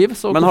har jo ett liv,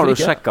 så men har du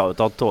sjekket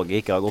ut at toget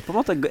ikke har gått på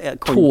en måte?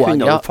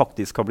 Kunne du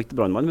faktisk ha blitt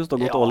brandmann hvis du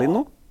har gått all in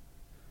nå?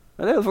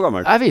 Eller er det for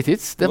gammelt? Jeg vet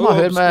ikke, det må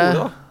jeg høre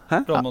med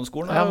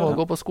Brandmannskolen. Jeg må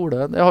gå på skole.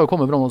 Jeg har jo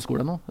kommet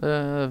brandmannskole nå.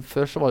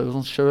 Før så var det jo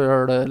sånn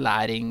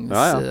selvlærings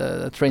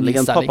training.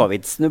 Ligger en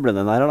pappavits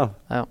snublende der da.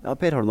 Ja,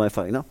 Per, har du noe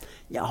erfaring da?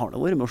 Jeg har da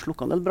vært med å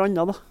slukke en del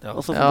branner da. Ja,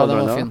 det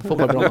var fint.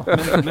 Fotballbranner.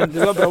 men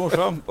det var bra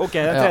morsom. Ok,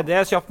 den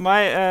tredje kjapt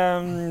meg.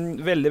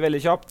 Veldig,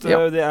 veldig kjapt.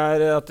 Det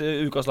er at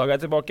ukaslaget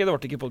er tilbake. Det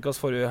ble ikke podcast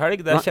forrige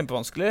helg. Det er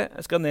kjempevanskelig.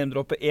 Jeg skal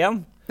name-droppe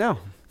 1. Ja.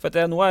 For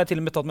nå har jeg til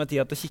og med tatt meg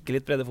tid til å kikke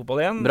litt bredde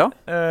fotball igjen. Bra.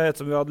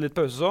 Ettersom vi hadde litt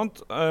pause og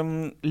sånt.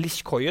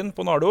 Lischkoyen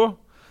på Nardo.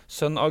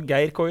 Sønn av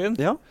Geir Koyen.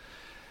 Ja.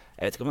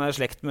 Jeg vet ikke om det er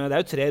slekt med... Det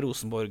er jo 3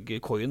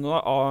 Rosenborg-Koyen nå,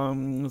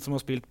 som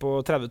har spilt på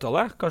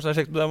 30-tallet. Kanskje det er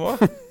slekt med dem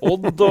også?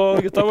 Odd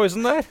og gutta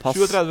Voisen der.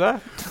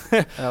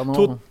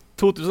 37.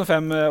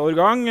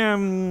 2005-årgang.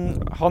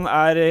 Han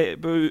er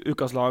på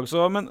ukas lag.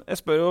 Så, men jeg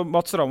spør jo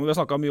Mats Ramo, vi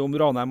har snakket mye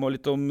om Ranheim og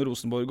litt om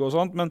Rosenborg og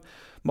sånt, men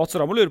Mats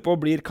Ramo lurer på,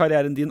 blir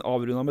karrieren din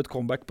avrundet med et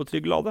comeback på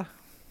Trygg Lade?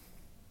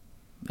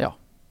 Ja.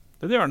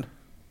 Det gjør han.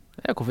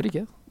 Ja, hvorfor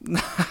ikke?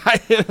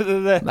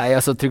 Nei,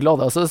 altså Trygg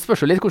Lade, altså, det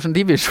spørs jo litt hvilken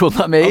divisjon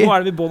de er med i. Nå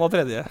er vi i bånn av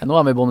tredje. Nå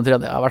er vi i bånn av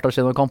tredje. Jeg har vært og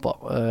sett noen kamper.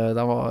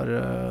 De var...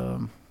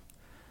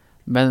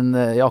 Men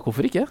ja,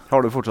 hvorfor ikke?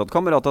 Har du fortsatt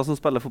kamerater som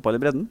spiller fotball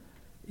i bredden?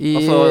 De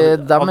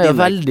er jo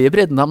veldig i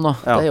bredden, dem nå.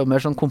 Ja. Det er jo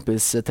mer sånn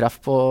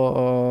kompistreff på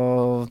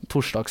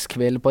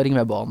torsdagskveld på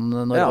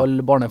Ringvebanen når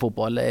all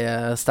barnefotball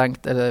er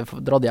stengt, eller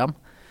dratt hjem.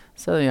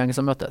 Så er det en gjeng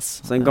som møtes.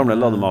 Så den gamle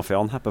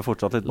Lademafiaen hepper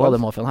fortsatt litt?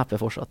 Lademafiaen hepper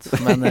fortsatt,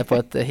 men på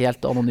et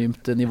helt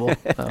anonymt nivå.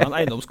 Ja.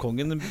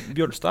 Eiendomskongen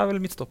Bjørnstad er vel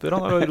midtstopper?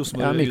 Han er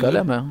Rosenborg. Ja,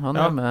 Mikael er med. Han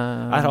er med.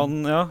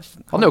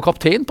 Han er jo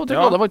kaptein på Trygg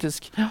Lade,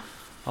 faktisk. Ja.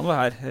 Han var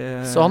her.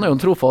 Så han er jo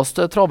en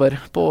trofast traver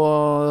på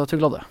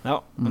Trygg Lade.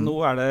 Ja, men nå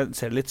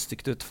ser det litt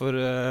stygt ut for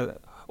å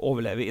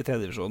overleve i 3.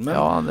 divisjon.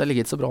 Ja, det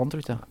ligger ikke så bra,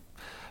 tror jeg.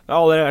 Jeg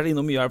har allerede vært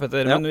innom mye her,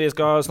 Petter, men vi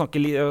skal snakke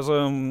litt,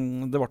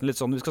 det ble litt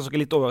sånn, vi skal snakke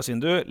litt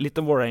overgangsvindu,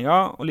 litt om Vålerenga,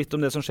 og litt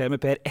om det som skjer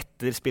med Per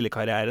etter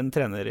spillekarrieren,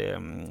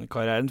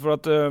 trenerkarrieren, for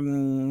at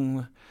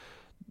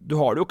du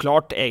har det jo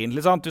klart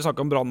egentlig, sant? Vi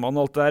snakket om brandmann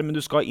og alt det der, men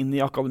du skal inn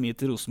i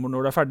akademiet til Rosenborg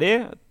når du er ferdig.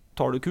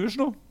 Tar du kurs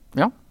nå?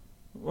 Ja.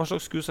 Hva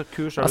slags kurs er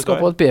det? Jeg skal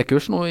på et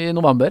B-kurs nå i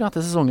november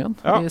etter sesongen,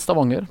 i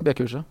Stavanger,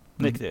 B-kurset.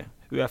 Riktig.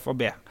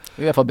 UFAB.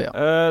 UFAB, ja.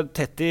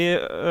 Tetti,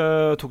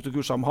 tok du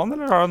kurs sammen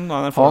med han,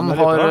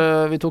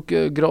 eller? Vi tok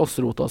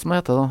grasrota, som det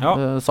heter da,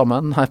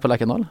 sammen her på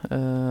Lerkendal.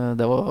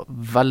 Det var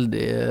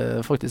veldig,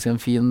 faktisk en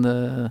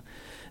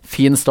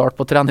fin start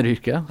på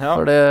treneryrket,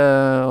 for det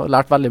har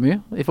lært veldig mye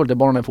i forhold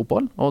til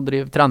barnefotball, og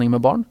drive trening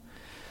med barn.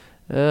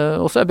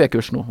 Og så er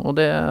B-kurs nå, og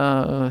det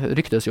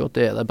ryktes jo at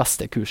det er det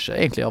beste kurset,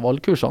 egentlig av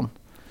alle kursene.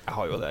 Jeg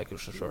har jo det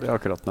kurset selv. Det er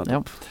akkurat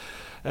nettopp.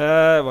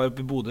 Jeg var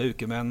oppe i Bodø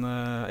uke med en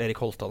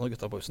Erik Holtan og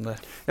gutta på husen der.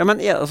 Ja, men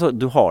altså,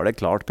 du har det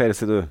klart, Per,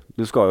 sier du.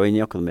 Du skal jo inn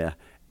i akademiet.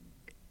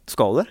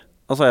 Skal du det?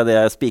 Altså, er det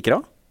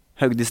spikret?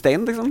 Høgd i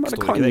stein, liksom?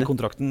 Står ikke det i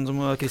kontrakten som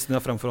Kristin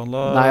har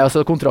fremforhandlet? Nei,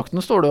 altså kontrakten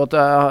står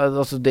det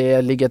at det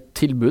ligger et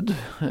tilbud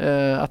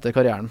etter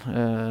karrieren,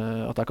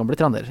 at jeg kan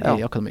bli trener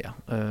i akademiet.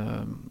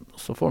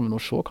 Så får vi nå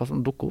se hva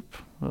som dukker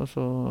opp.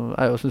 Altså,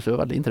 jeg synes det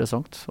er veldig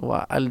interessant, og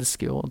jeg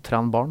elsker jo å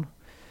trene barn.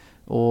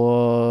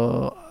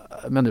 Og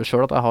jeg mener jo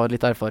selv at jeg har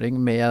litt erfaring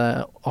med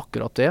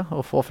akkurat det,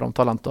 å få fram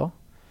talenter.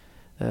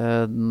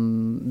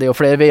 Det er jo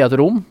flere veier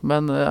til rom,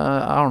 men jeg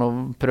har nå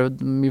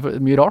prøvd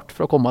mye rart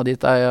for å komme meg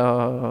dit jeg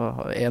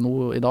er nå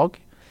i dag.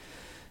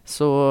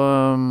 Så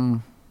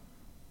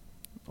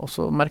og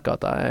så merker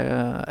jeg at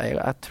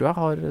jeg tror jeg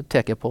har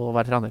teket på å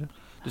være trener.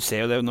 Du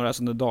ser jo det når det er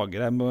sånne dager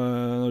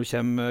når det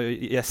kommer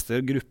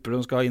gjester, grupper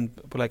som skal inn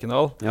på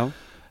Lerkendal. Ja.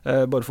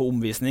 Bare for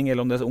omvisning,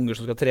 eller om det er unger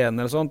som skal trene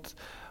eller sånt.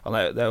 Han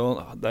er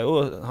jo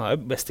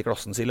best i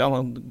klassen, Siljan.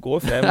 Han går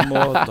frem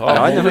og tar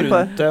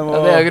rundt dem. Og...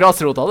 Ja, det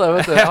grasrota, det,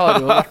 vet du. Jeg har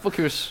jo vært på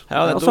kurs.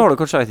 Og så har du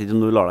kanskje, jeg vet ikke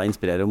om du lar deg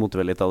inspirere og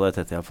motivere litt av det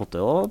Tetty har fått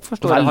til, og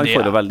forstår han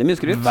får jo veldig mye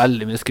skryt.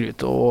 Veldig mye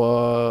skryt,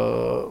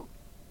 og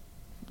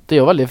det er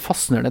jo veldig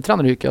fascinerende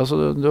treneryrke. Altså,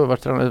 du har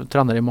vært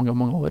trener i mange,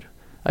 mange år.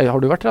 Har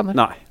du vært trener?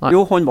 Nei.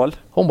 Jo, håndball.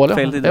 Ja.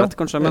 Feil idrett,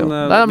 kanskje, men,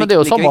 Nei, men det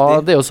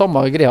er jo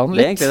samme greien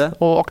litt,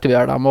 å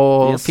aktivere dem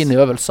og finne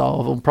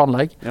øvelser og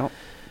planlegge. Ja.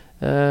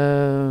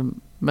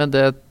 Men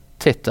det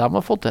Tetty de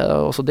har fått til,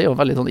 altså det er jo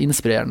veldig sånn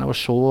inspirerende å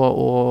se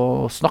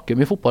og snakke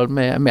mye fotball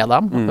med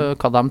dem,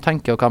 hva de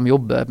tenker og hva de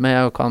jobber med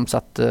og hva de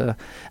setter.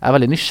 Jeg er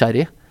veldig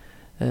nysgjerrig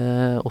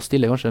og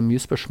stiller kanskje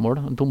mye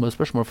spørsmål, dumme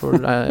spørsmål for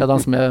de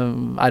som er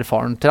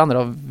erfaren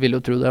trenere vil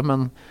jo tro det,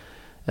 men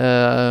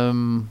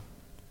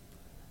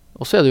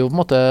og så er det jo på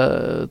en måte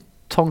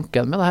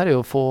tanken med det her er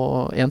jo å få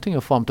en ting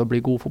er å få dem til å bli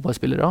gode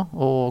fotballspillere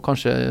og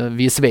kanskje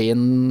vise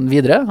veien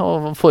videre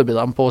og forberede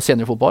dem på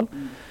seniorfotball.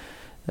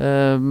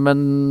 Men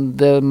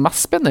det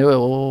mest spennende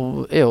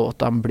er jo at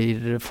de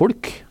blir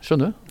folk,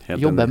 skjønner du?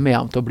 Jobber med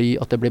dem til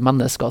at det blir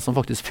mennesker som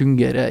faktisk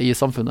fungerer i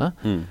samfunnet.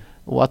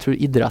 Og jeg tror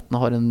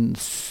idretten har en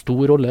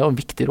stor rolle, og en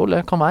viktig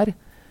rolle kan være,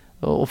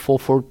 å få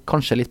folk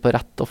kanskje litt på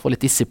rett, og få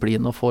litt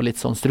disiplin, og få litt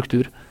sånn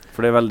struktur.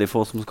 For det er veldig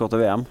få som skal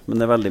til VM, men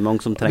det er veldig mange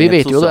som trenger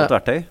et sosialt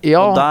verktøy. Ja.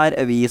 Og der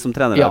er vi som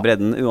trenere av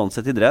bredden,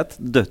 uansett idrett,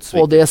 dødsviktig.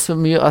 Og det er så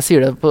mye, jeg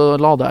sier det på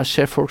Lade, jeg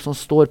ser folk som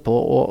står på,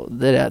 og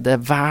det er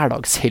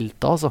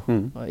hverdagshelter, altså,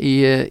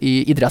 i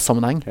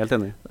idrettssammenheng. Helt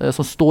enig.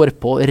 Som står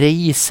på,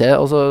 reiser,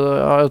 altså,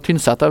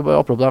 Tynset,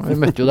 apropos dem, vi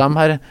møtte jo dem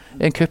her,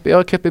 en cup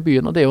i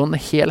byen, og det er jo en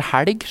hel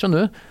helg,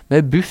 skjønner du,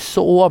 med buss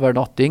og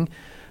overnatting,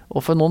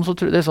 og for noen så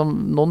tror det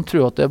noen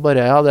tror at det er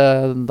bare,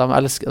 de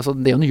elsker, altså,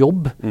 det er jo en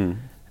jobb.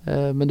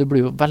 Men du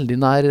blir jo veldig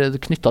nær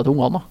knyttet til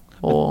ungene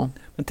da.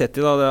 Men Tetty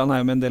da, han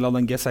er jo med en del av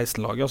den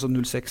G16-laget, altså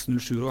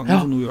 06-07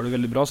 ganger, så nå gjør det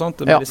veldig bra, sant?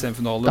 De er i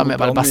semifinale, de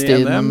er vel best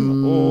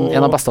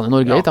en av bestene i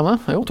Norge, ikke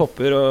de?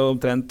 Topper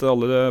omtrent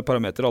alle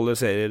parameter, alle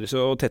serier,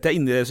 og Tetty er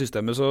inne i det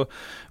systemet, så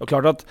og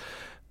klart at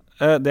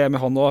det er med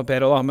han og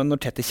Per også, men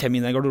når Tetty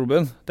kommer inn i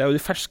garderoben, det er jo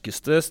de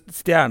ferskeste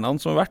stjernene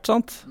som har vært,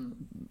 sant?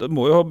 Det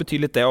må jo bety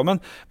litt det også, men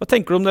hva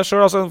tenker du om det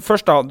selv? Altså,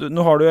 først da,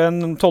 nå har du en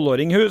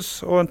 12-åring i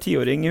hus og en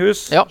 10-åring i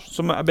hus,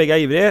 som begge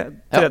er ivrige.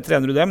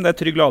 Trener du dem? Det er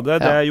Trygg Lade,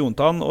 det er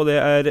Jontan, og det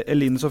er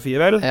Eline Sofie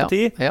vel, på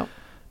 10.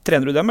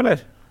 Trener du dem,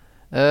 eller?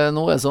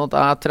 Nå er det sånn at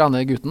jeg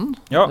trener gutten,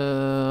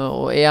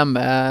 og er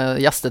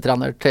med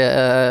gjestetrener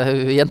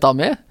til jenta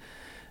mi.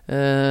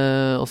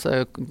 Og så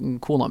er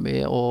kona mi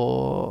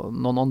og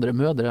noen andre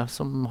mødre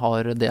som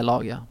har det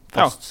laget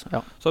fast.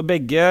 Så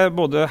begge,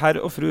 både herr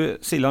og fru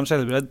Siljan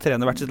Skjelbred,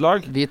 trener hvert sitt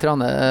lag? Vi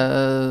trener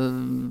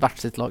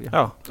hvert sitt lag,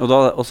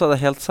 Og så er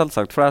det helt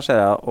selvsagt, for der ser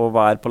jeg å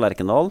være på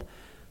Lerkendal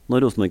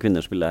når Rosenborg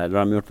kvinner spiller her.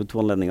 Det har de gjort på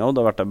 2 anledninger, og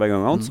det har vært der begge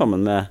gangene,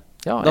 sammen med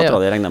dattera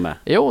di, regner jeg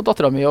med. Jo,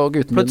 dattera mi og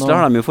gutten min. Plutselig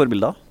har de jo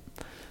forbilder.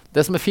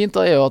 Det som er fint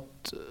da, er jo at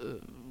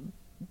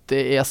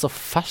det er så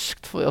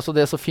ferskt, altså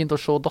det er så fint å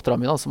se dattera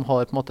mi da, som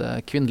har på en måte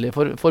kvinnelige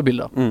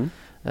forbilder.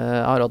 Jeg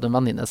har hatt en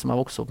venninne som jeg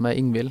vokste opp med,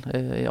 Ingvild,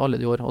 i alle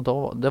de år, og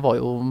det var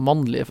jo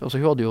mannlig, altså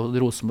hun hadde jo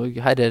Rosenborg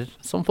herrer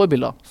som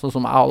forbilder, sånn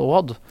som jeg også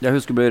hadde. Jeg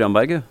husker på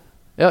Ørjanberg,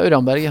 Ja,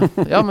 Ørjanberg,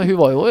 ja, men hun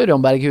var jo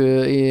Ørjanberg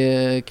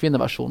i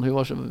kvinneversjonen, hun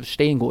var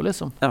steingod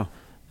liksom.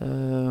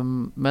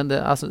 Men det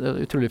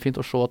er utrolig fint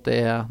å se at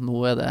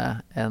nå er det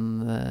en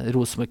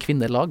Rosenborg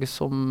kvinnelag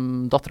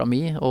som dattera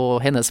mi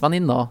og hennes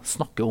venninner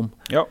snakker om.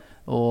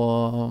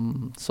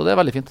 Så det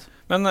er veldig fint.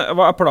 Men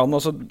hva er planen?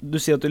 Altså, du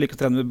sier at du liker å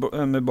trene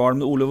med barn,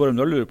 men Ole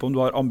Wormdal lurer på om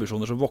du har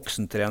ambisjoner som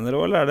voksentrener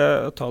også, eller er det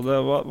å ta det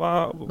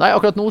Nei,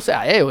 akkurat nå så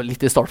er jeg jo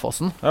litt i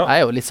startfasen. Jeg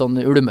er jo litt sånn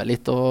ulmer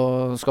litt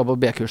og skal på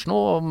B-kurs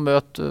nå og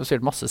møte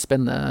sikkert masse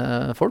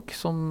spennende folk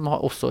som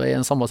også er i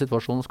en samme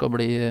situasjon, skal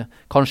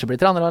kanskje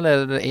bli trenere,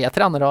 eller er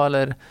trenere,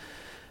 eller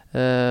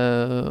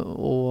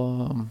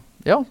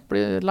og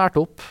bli lært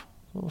opp.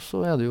 Og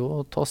så er det jo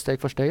å ta steg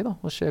for steg da,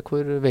 og se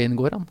hvor veien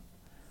går hen.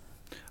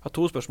 Jeg har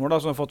 2 spørsmål da,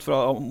 som jeg har fått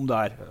om det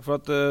her. For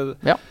at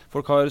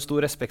folk har stor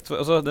respekt for...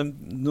 Altså,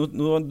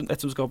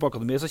 etter som skal på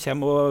akademiet, så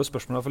kommer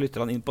spørsmålene for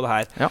lytterne inn på det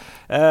her.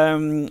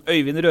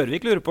 Øyvind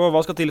Rørvik lurer på,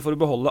 hva skal til for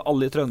å beholde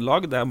alle i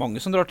Trøndelag? Det er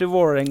mange som drar til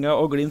Vålerenga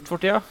og Glimt for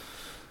tida.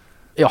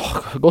 Ja,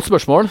 godt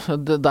spørsmål.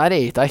 Der er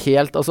ikke jeg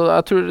helt... Altså,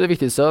 jeg tror det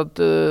viktigste er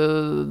at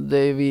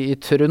det vi i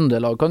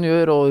Trøndelag kan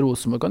gjøre, og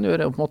Rosenborg kan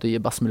gjøre, er på en måte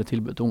gi best mulig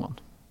tilbud til ungene.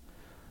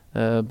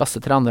 Beste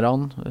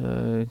trenerne,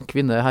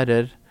 kvinner,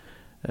 herrer,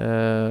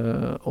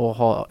 å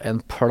ha en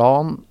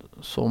plan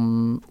som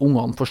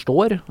ungene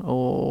forstår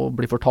og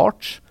blir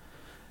fortalt,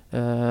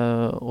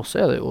 og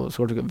så er det jo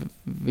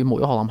vi må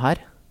jo ha dem her.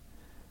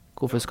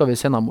 Hvorfor skal vi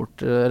sende dem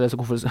bort, eller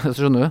hvorfor,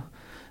 skjønner du,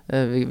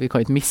 vi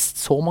kan ikke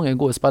miste så mange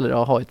gode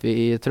spillere, har ikke vi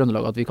i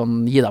Trøndelag at vi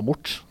kan gi dem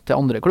bort til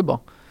andre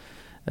klubber.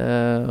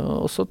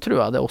 Og så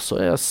tror jeg det også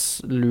er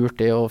lurt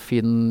det å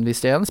finne,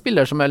 hvis det er en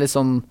spiller som er litt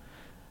sånn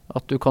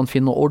at du kan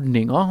finne noen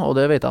ordninger, og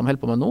det vet jeg de holder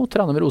på med nå,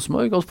 trener med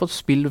Rosenborg, og få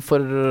spille for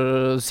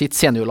sitt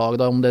seniorlag,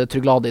 da, om det er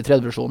Trygg Lade i 3.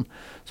 divisjon.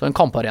 Så en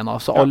kamparena,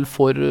 så alle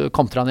får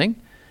kamptrening.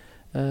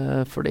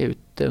 For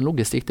det det en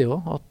logistikk det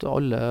også, at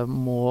alle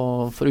må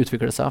for å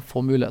utvikle seg,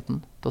 få muligheten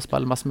til å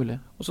spille mest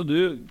mulig. Og så du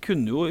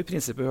kunne jo i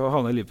prinsippet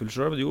havne i Liverpool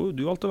selv, men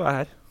du valgte å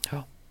være her.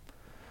 Ja.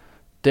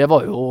 Det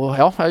var jo,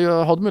 ja, jeg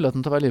hadde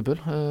muligheten til å være i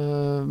Liverpool,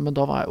 men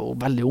da var jeg jo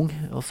veldig ung,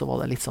 og så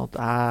var det litt sånn at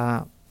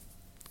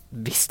jeg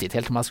visste ikke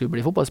helt om jeg skulle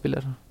bli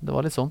fotballspiller. Det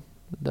var litt sånn.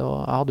 Jeg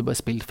hadde bare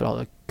spilt for å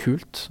ha det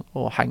kult,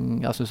 og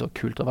jeg synes det var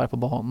kult å være på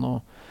banen, og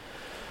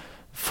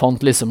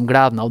fant liksom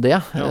gleden av det,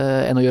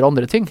 enn å gjøre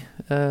andre ting.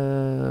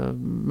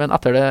 Men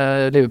etter det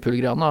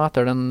Liverpool-greiene,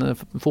 etter den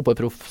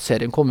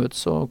fotballproff-serien kom ut,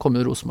 så kom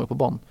jo Rosenborg på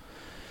banen.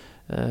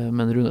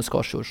 Men Rune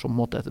Skarsjord som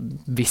måtte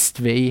visst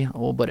vei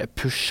og bare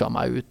pusha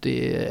meg ut i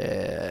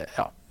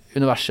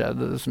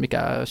universet som ikke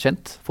er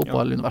kjent,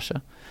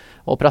 fotballuniverset,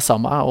 og pressa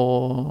meg,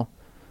 og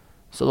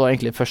så det var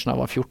egentlig først når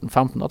jeg var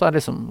 14-15 at jeg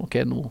liksom, ok,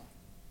 nå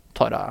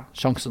tar jeg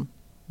sjansen,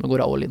 nå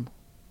går jeg all in.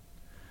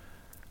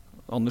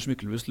 Anders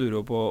Myklebust lurer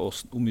jo på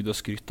hvor mye du har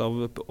skrytt av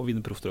å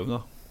vinne proffdrømmen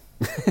da.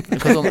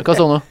 Hva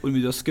sånn da? Hvor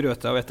mye du har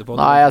skrøtet av etterpå?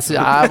 Nei, jeg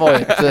var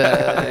ikke,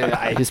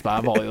 jeg husker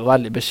jeg var jo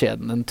veldig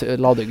beskjeden, en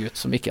ladegutt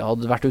som ikke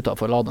hadde vært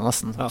utenfor lade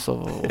nesten, så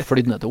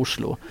flydde ned til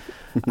Oslo.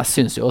 Jeg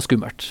synes jo det var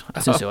skummelt.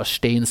 Jeg synes det var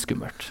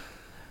steinskummelt.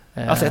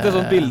 Jeg har sett et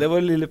sånt bilde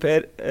hvor lille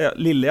Per,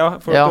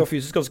 for han var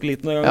fysisk ganske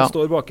liten, og han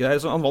står baki der,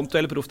 så han vant jo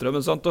hele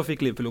proffdrømmen, sant, og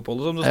fikk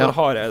Liverpool-oppholdet, som det står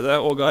Hareide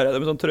og Gareide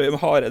med sånn trøye med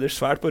Hareide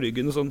svært på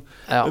ryggen, og sånn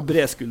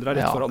bredskuldra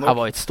rett foran. Jeg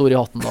var ikke stor i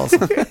hatten da, altså.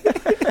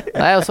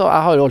 Nei, altså,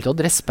 jeg har jo alltid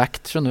hatt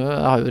respekt, skjønner du.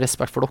 Jeg har jo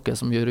respekt for dere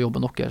som gjør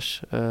jobben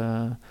deres.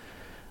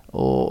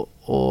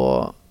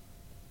 Og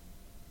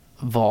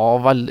var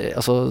veldig,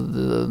 altså,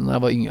 når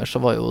jeg var yngre, så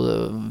var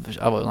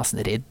jeg var jo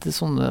nesten redd,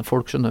 sånne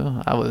folk, skjønner du.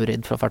 Jeg var jo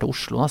redd for å fære til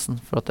Oslo nesten,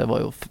 for at det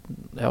var jo,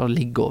 jeg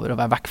ligge over og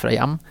være vekk fra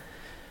hjem,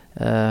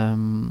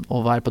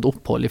 og være på et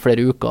opphold i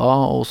flere uker,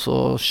 og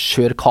så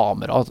kjøre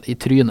kamera i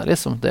trynet,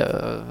 liksom. Det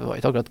var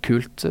ikke akkurat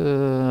kult.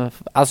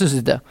 Jeg synes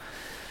ikke det.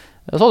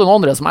 Så hadde noen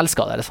andre som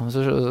elsket det, liksom.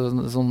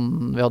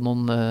 Vi hadde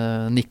noen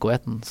Nico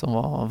Eten som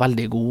var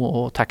veldig god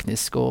og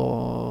teknisk,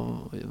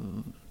 og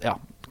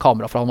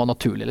kamera fra han var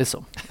naturlig,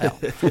 liksom.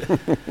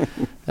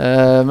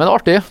 Men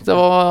artig, det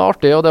var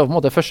artig, og det var på en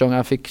måte første gang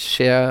jeg fikk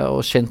se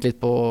og kjent litt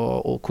på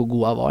hvor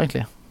god jeg var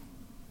egentlig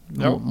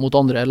mot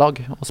andre lag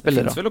og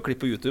spillere. Det finnes vel å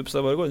klippe på YouTube, så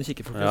det er bare å gå inn og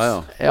kikke for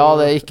oss. Ja,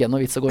 det er ikke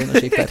noe vits å gå inn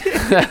og kikke der.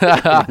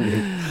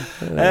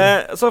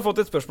 Så har jeg fått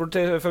et spørsmål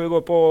til før vi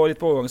går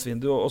litt på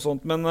overgangsvindu og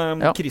sånt, men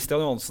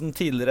Christian Johansen,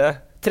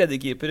 tidligere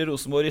tredjekeeper i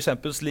Rosenborg i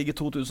Champions League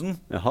 2000.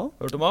 Jaha.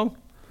 Hørte du om han?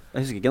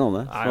 Jeg husker ikke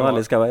navnet, så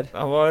ærlig skal jeg være.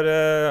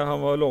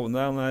 Han var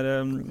lovende, han er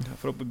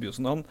fra oppe i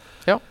Bjosen, han.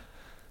 Ja.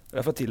 Det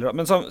er fra tidligere.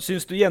 Men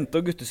synes du jente-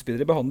 og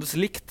guttespillere behandles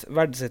likt,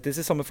 verdsettes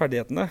i samme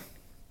ferdighetene?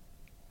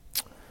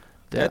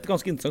 Det er et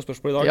ganske interessant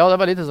spørsmål i dag. Ja, det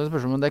er veldig interessant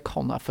spørsmål, men det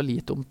kan jeg for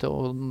lite om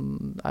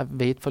jeg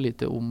vet for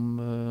lite om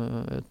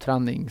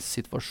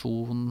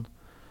treningssituasjon.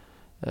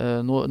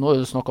 Nå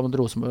er det snakk om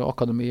Rosenborg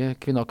Akademi,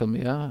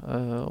 kvinneakademiet,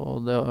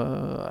 og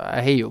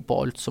jeg heier jo på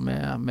alt som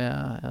er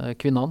med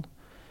kvinnene.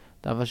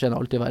 Derfor kjenner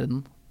jeg alt i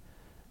verden.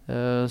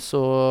 Så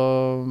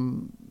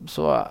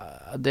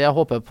det jeg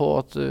håper på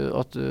at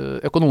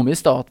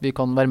økonomisk da, at vi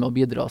kan være med og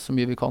bidra så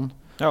mye vi kan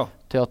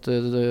til at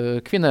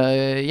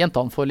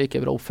jentene får like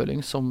bra oppfølging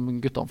som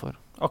guttene får.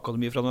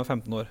 Akademi fra når de er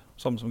 15 år,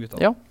 samme som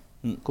guttene. Ja,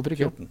 hvorfor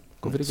ikke?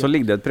 Så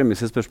ligger det et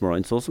premiss i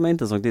spørsmålene så, som er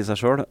interessant i seg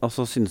selv.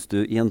 Altså, synes du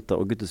jenter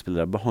og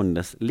guttespillere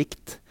behandles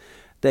likt?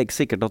 Det er ikke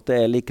sikkert at det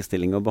er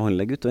likestilling å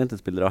behandle gutte- og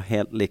jentespillere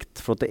helt likt,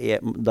 for at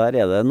der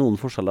er det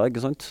noen forskjeller,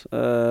 ikke sant?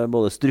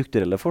 Både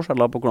strukturelle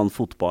forskjeller på hvordan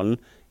fotballen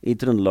i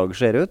Trøndelag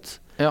ser ut.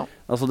 Ja.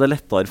 Altså det er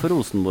lettere for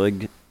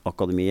Rosenborg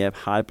Akademiet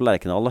her på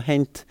Lerkendal å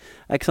hente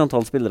x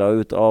antall spillere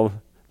ut av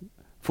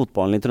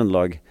fotballen i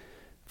Trøndelag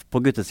på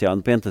guttesiden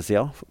enn på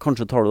jentesiden.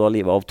 Kanskje tar du da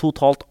livet av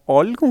totalt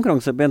all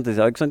konkurranse på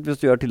jentesiden, ikke sant, hvis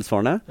du gjør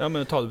tilsvarende. Ja,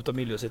 men ta det ut av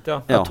miljøet sitt,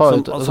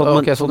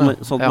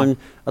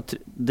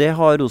 det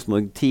har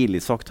Rosenborg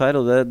tidlig sagt her,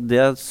 og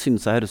det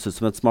synes jeg høres ut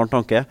som et smart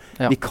tanke.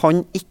 Ja. Vi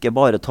kan ikke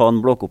bare ta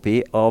en blåkopi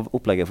av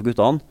opplegget for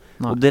guttene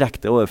og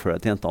direkte overføre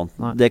det til jentene.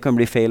 Nei. Det kan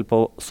bli feil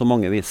på så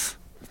mange vis.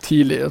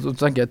 Tidlig, så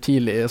tenker jeg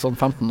tidlig, sånn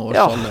 15 år.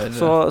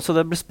 Så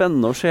det blir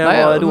spennende å se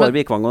hva Roar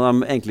Vikvang og de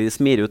egentlig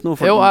smirer ut nå,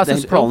 for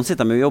den planen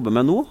sitter de og jobber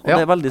med nå, og det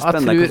er veldig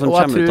spennende hva som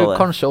kommer ut av det. Og jeg tror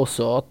kanskje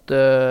også at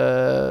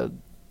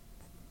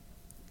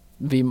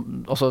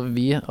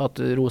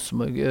at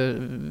Rosenborg,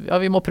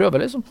 vi må prøve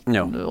liksom,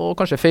 og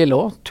kanskje feile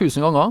også,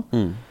 1000 ganger,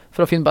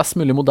 for å finne best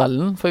mulig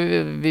modellen, for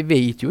vi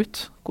vet jo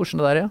ikke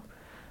hvordan det der er.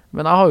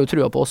 Men jeg har jo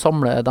trua på å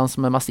samle den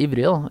som er mest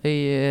ivrige da,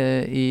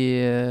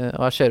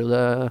 og jeg ser jo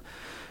det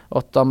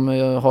at de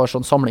har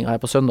sånn samlinger her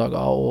på søndager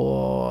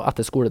og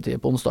etter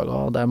skoletid på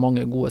onsdager der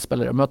mange gode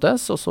spillere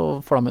møtes, og så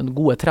får de en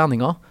gode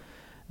treninger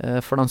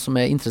for dem som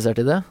er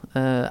interessert i det.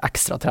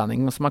 Ekstra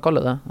trening, som jeg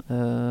kaller det.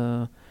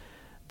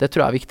 Det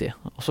tror jeg er viktig.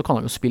 Og så kan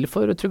de jo spille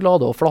for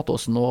Tryglade og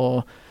Flatåsen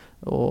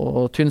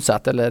og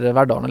Tynset eller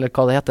Verdalen eller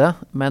hva det heter,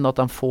 men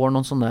at de får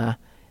noen sånne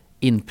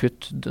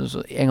input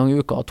 1 gang i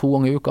uka, 2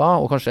 ganger i uka,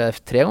 og kanskje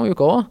 3 ganger i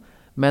uka også,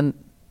 men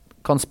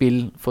kan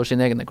spille for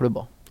sine egne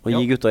klubber. Å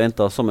gi gutter og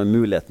jenter samme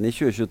muligheten i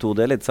 2022,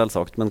 det litt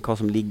selvsagt, men hva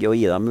som ligger å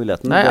gi dem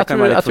muligheten, Nei, det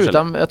kan være litt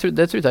forskjellig.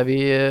 Det tror ikke vi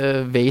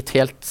vet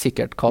helt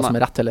sikkert hva som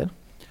rett heller.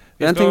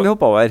 Det en ting vi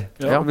hoppet over.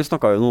 Ja. Vi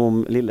snakket jo noe om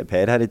Lille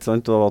Per her, ikke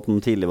sant, og at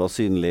han tidlig var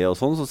synlig og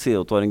sånn, så sier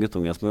du at du har en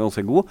guttunge som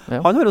ganske god. Ja.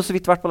 Han har jo så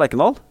vidt vært på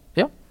Lerkendal.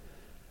 Ja.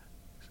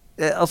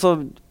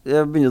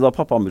 Begynner da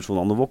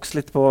pappaambisjonene å vokse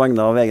litt på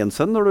vegne av egen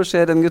sønn når du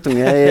ser en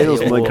guttunge i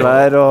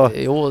Rosenborg-klær og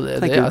Jo,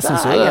 jeg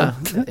synes jo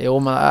det. Jo,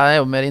 men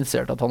jeg jo mer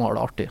interessert at han har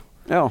det artig.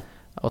 Ja.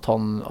 At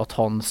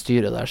han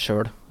styrer der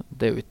selv.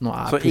 Det jo ikke noe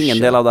jeg så pusher.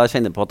 Ingen del av deg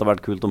kjenner på at det hadde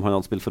vært kult om han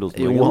hadde spilt for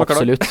Rosenborg? Jo,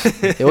 absolutt.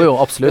 Jo,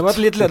 absolutt. Det var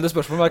et litt ledende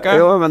spørsmål, merker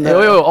jeg.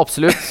 Jo,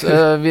 absolutt.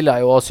 Vil jeg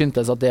jo ha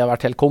syntes at det har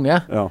vært helt konge.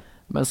 Ja.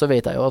 Men så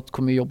vet jeg jo at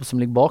hvor mye jobb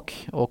som ligger bak,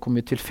 og hvor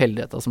mye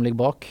tilfeldigheter som ligger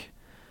bak,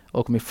 og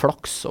hvor mye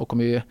flaks, og hvor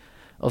mye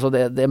Altså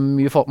det er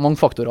mange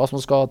faktorer som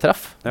skal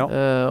treffe. Ja.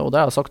 Og det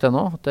har jeg sagt det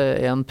nå. Det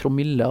er 1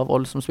 promille av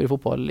alle som spiller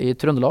fotball i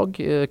Trøndelag.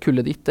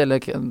 Kullet ditt,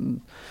 eller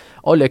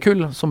alle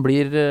kull som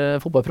blir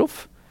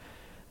fotballproff.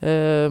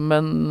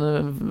 Men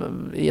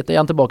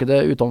igjen tilbake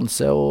til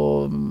utdannelse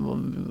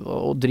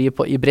og drive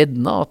på i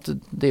bredden, at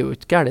det er jo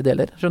ikke gærlig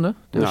deler, skjønner du?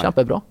 Det er jo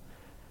kjempebra.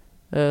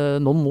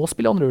 Noen må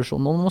spille i 2.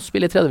 divisjon, noen må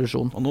spille i 3.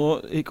 divisjon. Og nå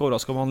ikke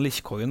overrasket om han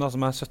Lichkoien,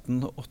 som er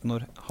 17-18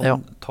 år.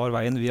 Han tar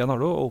veien via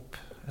Nardo og opp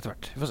etter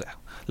hvert. Vi får se.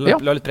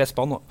 La litt press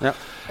på han nå. Ja.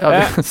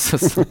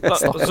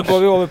 Så går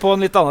vi over på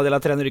en litt annen del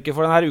av treneryrket.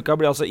 For denne uka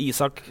blir altså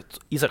Isak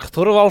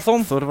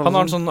Thorvaldsson. Han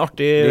har en sånn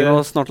artig Vi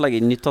må snart legge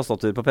inn nytt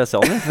tastatur på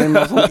PC-en.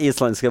 Med sånne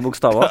islandske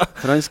bokstaver.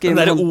 Den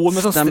der O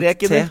med sånn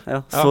strek inni.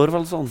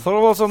 Thorvaldsson.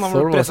 Han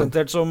ble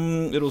presentert som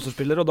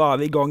Rosenborg-spiller, og da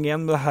er vi i gang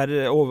igjen med det her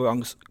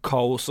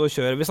overgangskaoset og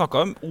kjøret. Vi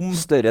snakket om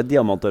større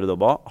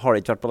diamantøredobber har det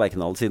ikke vært på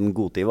Lerkendal siden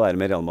Goti var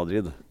med Real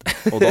Madrid.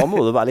 Og da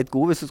må du være litt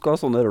god hvis du skal ha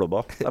sånne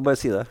øredobber. Jeg bare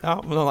sier det. Ja,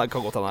 men han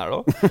kan godt han her da.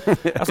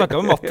 Jeg snakket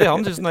med Matti,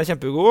 han synes den er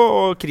kjempegod,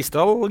 og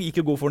Kristal gikk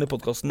jo god for den i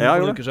podcasten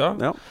for noen uker siden.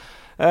 Ja.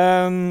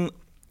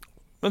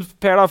 Men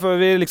Per da, før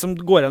vi liksom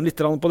går igjen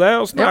litt på det,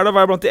 hvordan er det å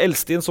være blant de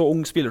eldste i en så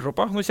ung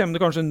spillertroppa? Nå kommer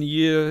det kanskje en ny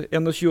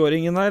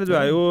 21-åring inn her, du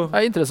er jo... Det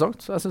er interessant,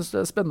 jeg synes det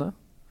er spennende.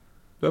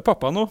 Du er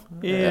pappa nå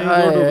i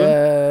garderoben.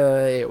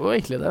 Jeg er jo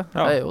egentlig det,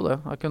 jeg er jo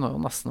det. Jeg kunne jo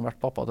nesten vært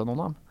pappa til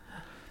noen av dem.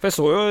 For jeg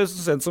så jo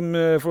sent som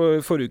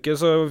forrige uke,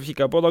 så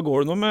fikk jeg på, da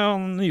går det noe med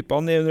han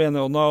Nypan i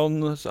ene hånda,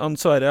 og han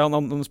Sverre,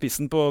 han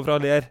spissen fra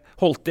Ler,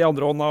 holdt i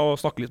andre hånda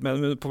og snakket litt med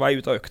dem på vei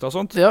ut av økta og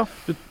sånt. Ja.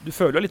 Du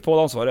føler litt på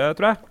det ansvaret,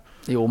 tror jeg.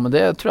 Jo, men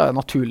det tror jeg er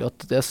naturlig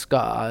at det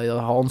skal jeg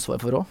ha ansvar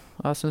for også.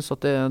 Jeg synes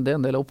at det er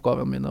en del av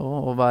oppgavene mine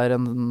å være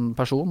en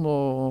person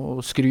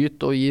og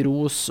skryte og gi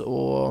ros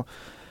og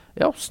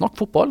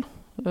snakke fotball.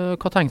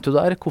 Hva tenkte du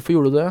der? Hvorfor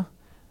gjorde du det?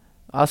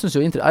 Jeg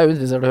er jo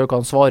interessert i å høre hva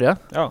han svarer.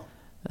 Ja.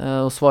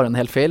 Og svarer han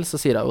helt feil, så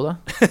sier jeg jo det.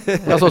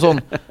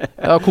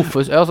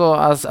 Hvorfor?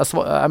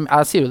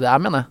 Jeg sier jo det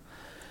jeg mener.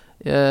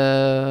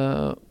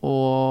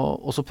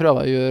 Og så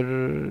prøver jeg å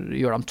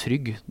gjøre dem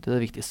trygge. Det er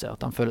det viktigste,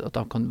 at de føler at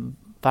de kan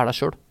være deg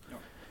selv.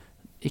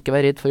 Ikke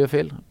være redd for å gjøre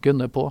feil.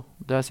 Gønne på.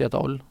 Det jeg sier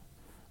til alle.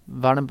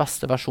 Vær den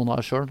beste versjonen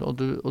av deg selv,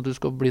 og du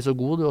skal bli så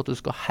god at du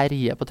skal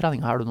herje på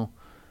treningen her du nå.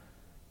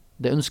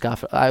 Det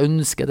ønsker jeg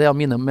ønsker det av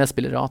mine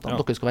medspillere, at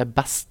dere skal være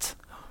best.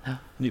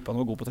 Nypan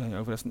var god på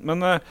trening forresten.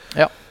 Men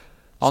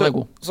han er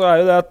god. Så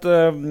er jo det at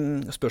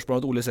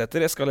spørsmålet til Ole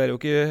Sæter eskalerer jo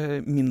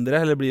ikke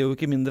mindre, eller blir jo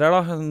ikke mindre her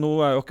da. Nå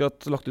er jo akkurat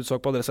lagt ut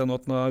sak på adresse nå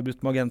at han har brutt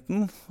med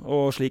agenten,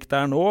 og slik det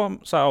er nå,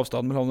 så er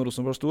avstanden mellom han og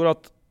Rosenborg stor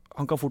at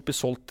han kan fort bli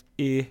solgt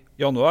i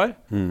januar.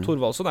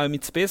 Thorvaldsson er jo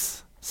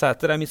midtspiss,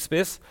 Sæter er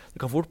midtspiss.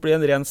 Det kan fort bli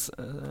en ren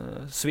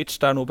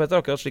switch der nå, Petter,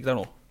 akkurat slik det er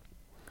nå.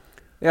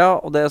 Ja,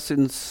 og det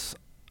synes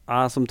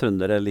jeg som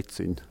trønder er litt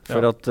synd.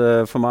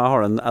 For meg har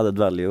det en added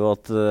value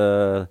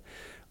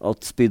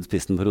at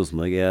spydspissen på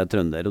Rosenborg er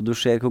trønder. Og du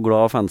ser hvor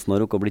glad fansen har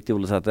rukket å blitt i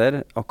Ole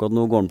Sæter. Akkurat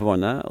nå går han på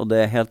vannet, og det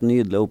er helt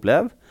nydelig å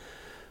oppleve.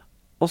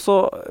 Og så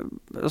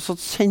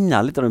kjenner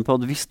jeg litt på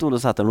at hvis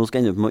Ole Sæter nå skal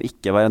ende opp med å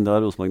ikke være en del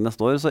av Rosenborg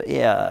neste år,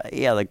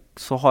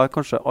 så har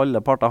kanskje alle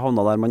parter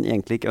havnet der man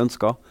egentlig ikke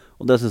ønsker,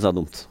 og det synes jeg er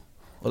dumt.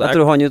 Jeg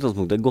tror han i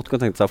utgangspunktet godt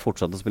kan tenke seg å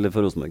fortsette å spille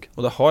for Rosenborg.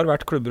 Og det har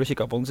vært klubber å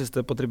kikke på den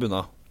siste på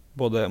tribunen,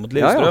 både mot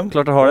Lillestrøm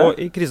og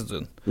i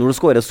Kristiansund. Når du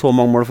skårer så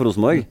mange mål for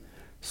Rosenborg,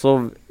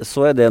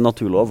 så er det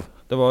naturlov.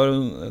 Det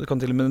kan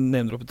til og med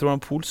nevne opp, jeg tror han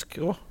er polsk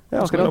også.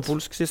 Han skal være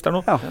polsk sist der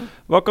nå. Ja.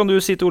 Hva kan du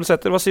si til Ole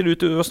Sæter? Hva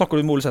snakker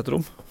du med Ole Sæter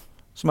om?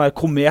 Som er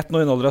komet nå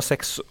i en alder av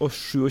 6 og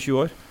 27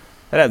 år.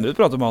 Jeg regner du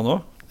prater med han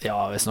også? Ja,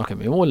 vi snakker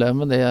mye om Ole,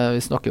 men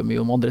vi snakker jo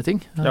mye om andre ting.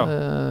 Ja.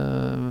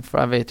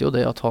 For jeg vet jo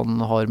det at han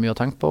har mye å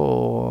tenke på,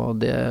 og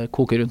det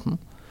koker rundt den.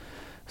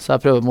 Så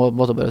jeg prøver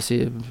bare å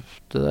si,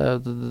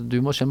 du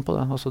må kjenne på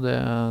det. Altså det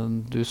er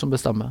du som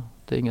bestemmer.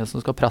 Det er ingen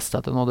som skal presse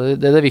deg til noe. Det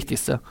er det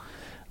viktigste.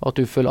 At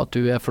du føler at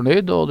du er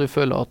fornøyd, og du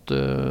føler at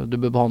du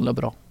bør behandle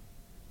bra.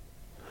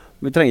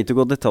 Vi trenger ikke å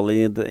gå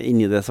detalj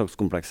inn i det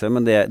sakskomplekset,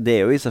 men det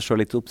er jo i seg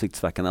selv litt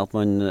oppsiktsvekkende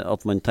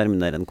at man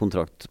terminerer en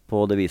kontrakt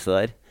på det viset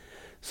der.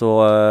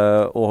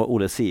 Og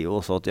Ole sier jo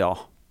også at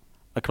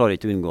jeg klarer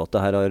ikke å unngå at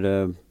det her har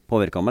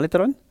påvirket meg litt.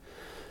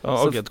 Ja,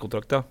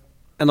 agentkontrakt, ja.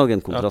 En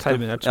agentkontrakt. Ja,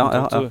 terminert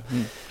kontrakt.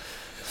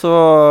 Så,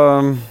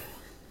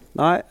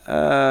 nei,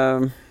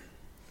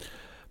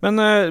 Men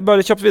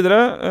bare kjapt videre.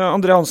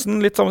 André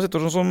Hansen, litt samme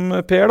situasjon som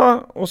Per da.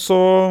 Og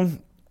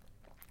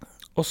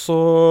så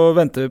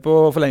venter vi på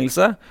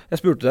forlengelse.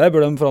 Jeg spurte deg,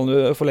 bør de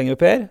forlenge med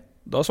Per?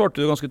 Da svarte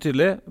du ganske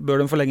tydelig.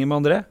 Bør de forlenge med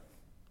André?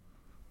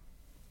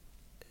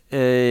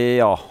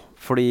 Ja,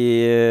 fordi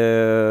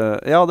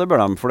ja, det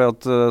bør de. Fordi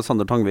at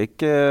Sander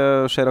Tangvik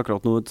ser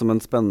akkurat nå ut som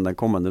en spennende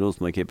kommende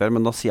Rosenborg-keeper,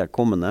 men da sier jeg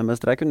kommende med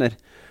strek under.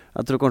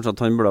 Jeg tror kanskje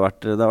at han burde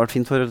vært det har vært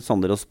fint for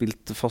Sander å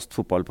spille fast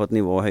fotball på et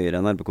nivå høyere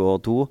enn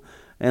RBK2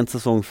 en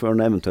sesong før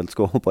han eventuelt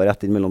skal hoppe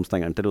rett inn mellom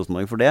stengeren til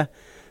Rosenborg, for det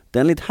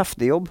er en litt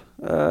heftig jobb.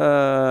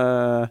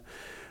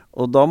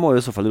 Og da må jo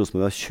i så fall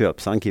Rosenborg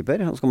kjøpe seg en keeper.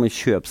 Og skal man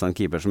kjøpe seg en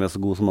keeper som er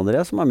så god som André,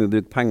 så må de jo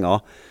bruke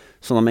penger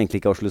som de egentlig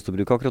ikke har så lyst til å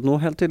bruke akkurat nå,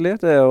 helt tydelig.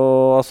 Det er jo,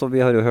 altså,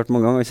 vi har jo hørt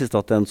mange ganger i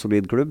siste at det er en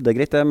solid klubb, det er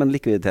greit det, men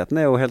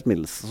likviditeten er jo helt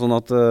middels. Sånn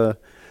at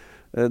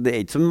det er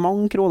ikke så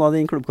mange kroner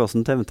i den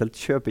klubbkassen til eventuelt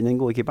kjøpe inn den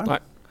gode keeperen.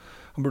 Nei.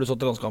 Han burde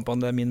stått i landskampene,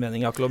 det er min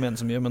mening. Jeg har ikke lov å mene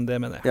så mye, men det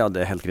mener jeg. Ja, det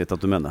er helt greit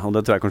at du mener, og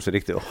det tror jeg kanskje er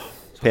riktig også.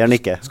 Per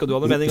nikker. Skal du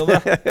ha noe mening om det?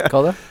 Hva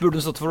er det? Burde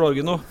du stått for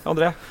Norge nå,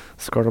 André?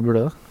 Skal da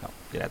burde det? Ja,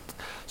 greit.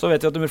 Så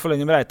vet vi at du vil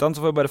forlenge med Reitan,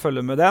 så får vi bare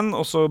følge med den,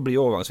 og så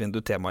blir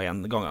overgangsvinduet tema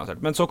igjen garantert.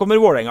 Men så kommer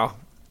Vålerenga.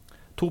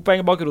 2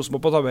 poeng bak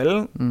Rosenborg på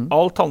tabellen.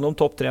 Alt handler om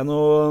topp 3 nå,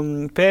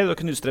 Per. Du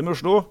knuste dem i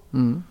Oslo.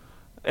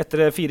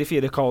 Etter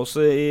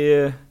 4-4-kaoset i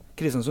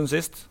Kristiansund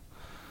sist.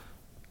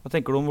 Hva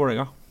tenker du om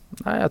Vålerenga?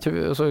 Nei, jeg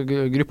tror altså,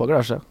 gruppa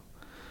gleder seg.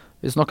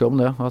 Vi snakker om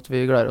det, at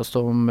vi gleder oss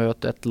til å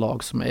møte et lag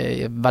som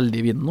er veldig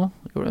i vinden nå.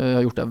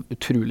 Har gjort det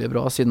utrolig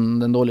bra siden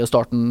den dårlige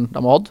starten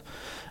de hadde.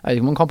 Jeg vet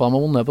ikke om noen kamper de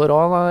har vunnet på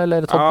rad,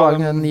 eller tatt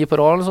poeng 9 på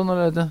rad, eller sånn,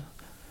 eller det.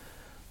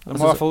 De har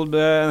i hvert fall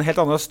en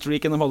helt annen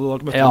streak enn de hadde da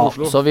de møtte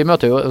Oslo. Så vi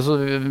møter jo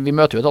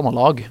et annet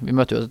lag. Vi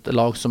møter jo et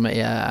lag som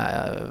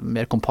er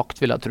mer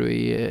kompakt, vil jeg tro,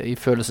 i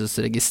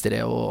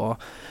følelsesregisteret, og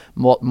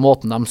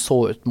måten de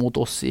så ut mot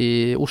oss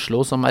i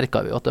Oslo, så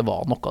merket vi at det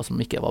var noe som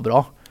ikke var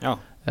bra. Ja.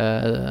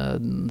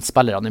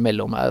 Spillerne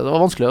imellom. Det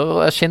var vanskelig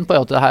å kjenne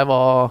på at det her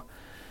var...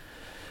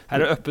 Her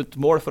er det øppet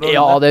mål for å...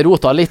 Ja, det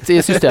rota litt i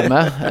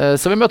systemet.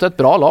 Så vi møter et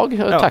bra lag,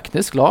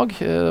 teknisk lag.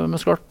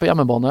 Men klart på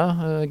hjemmebane,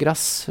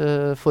 gress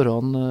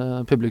foran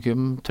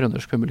publikum,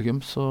 trøndersk publikum,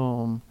 så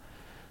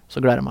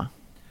gleder jeg meg.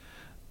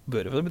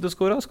 Børre begynte å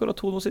skåre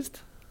 2 nå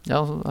sist.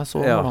 Ja, jeg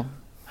så ja. han.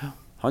 Ja.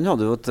 Han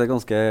hadde jo et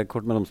ganske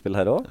kort mellomspill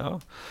her også. Ja.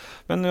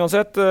 Men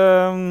uansett,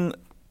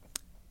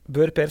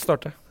 bør Per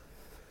starte?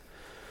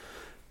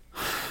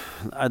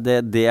 Nei,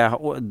 det er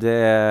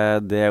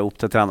opp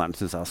til treneren,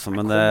 synes jeg.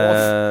 Men nå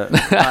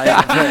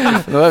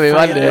er vi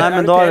veldig... Nei,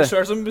 men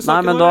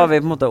da er vi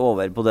på en måte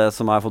over på det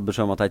som jeg har fått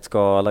beskjed om at jeg ikke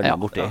skal legge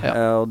meg borti.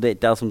 Og det er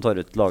ikke jeg som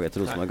tar ut laget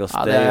til Rosenborg.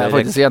 Ja, det er jeg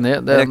faktisk enig i.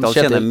 Rekdal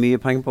tjener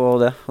mye penger på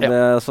det,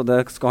 så det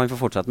skal han få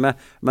fortsette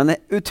med. Men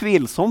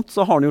utvilsomt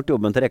så har han gjort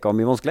jobben til Reka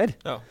mye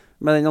vanskeligere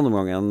med den andre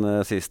gangen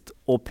sist.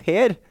 Og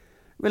Per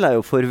vil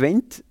jeg jo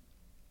forvente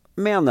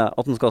mene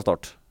at han skal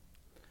starte.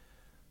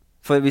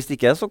 For hvis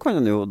ikke, så kan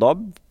han jo bare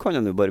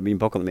begynne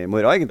på akademi i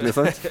morgen, egentlig,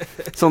 sant?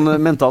 Sånn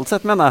mentalt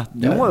sett, mener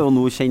jeg. Du må jo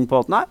nå kjenne på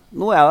at, nei,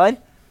 nå er jeg der,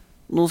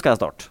 nå skal jeg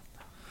starte.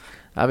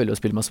 Jeg vil jo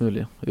spille mest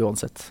mulig,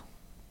 uansett.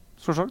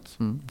 Så sagt.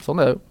 Sånn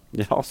er det jo.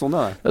 Ja, sånn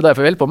er det. Det er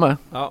derfor vi holder på med.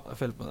 Ja, jeg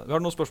holder på med det. Vi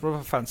har noen spørsmål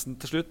fra fansen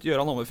til slutt.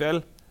 Gøran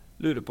Hammerfjell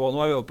lurer på,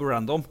 nå er vi over på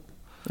random.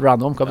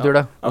 Random, hva betyr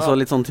det? Altså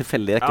litt sånn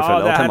tilfeldig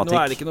rekkefølge og tematikk. Nå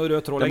er det ikke noe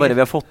rød tråd lenger. Det er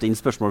bare vi har fått inn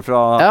spørsmål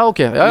fra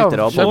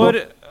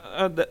lyttere.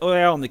 Og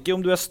jeg aner ikke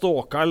om du er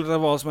stalka eller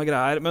hva som er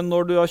greia her, men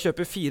når du har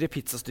kjøper 4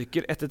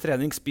 pizzastykker etter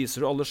trening,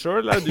 spiser du alle selv,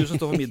 eller er det du som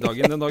står for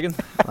middagen den dagen?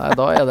 Nei,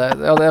 da er det,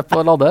 det er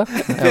på Lade.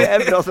 Det er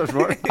et bra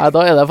spørsmål. Nei,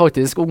 da er det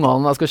faktisk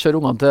ungene, jeg skal kjøre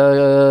ungene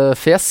til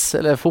FES,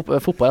 eller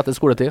fotball etter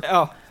skoletid.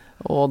 Ja.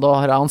 Og da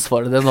har jeg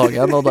ansvaret den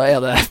dagen, og da er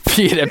det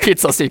 4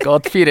 pizzastykker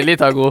og 4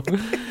 Litago.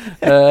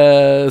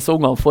 Så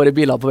ungene får i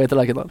biler på vei til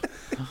Lerkendal.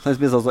 Han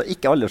spiser altså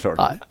ikke alle selv?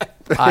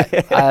 Nei,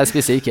 jeg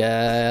spiser ikke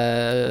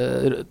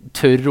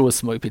tørr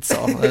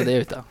Rosenborg-pizza. Det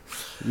gjør ikke jeg.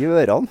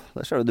 Gjøran,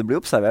 der ser du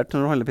blir observert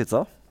når du handler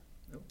pizza.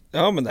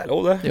 Ja, men det er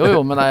lov det.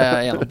 Jo, men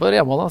jeg er nå på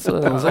Rema da. Så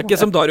det er ikke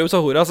som Dario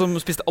Sahora som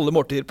spiste alle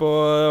måltider på...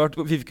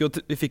 Vi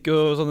fikk jo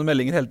sånne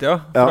meldinger hele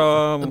tiden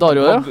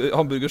fra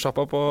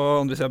hamburgersjappa på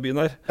andre siden av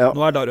byen her. Ja.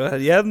 Nå er Dario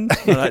her igjen.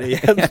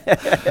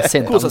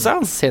 Koset seg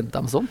han. Sendt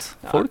dem sånt?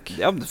 Folk?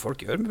 Ja, men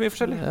folk gjør mye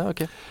forskjellig. Ja,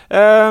 ok.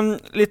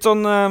 Litt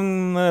sånn...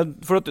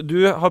 For at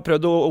du har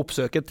prøvd å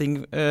oppsøke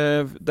ting...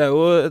 Det er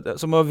jo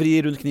som å vri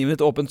rundt kniven i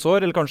et åpent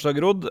sår, eller kanskje det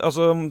har grodd.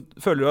 Altså,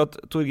 føler du at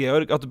Tor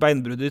Georg, at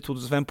beinbruddet i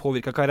 2005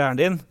 påvirket karrieren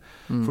din?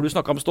 For du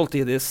snakket om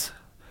Stoltidis.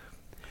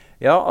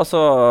 Ja, altså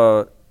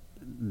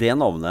det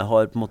navnet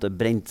har på en måte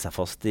brent seg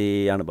fast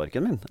i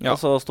hjernebarken min. Ja.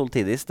 Altså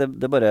Stoltidis,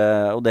 det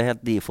bare, og det er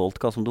helt default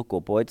hva som dukker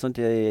opp på, ikke sant?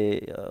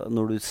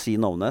 Når du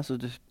sier navnet,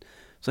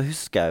 så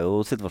husker jeg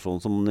jo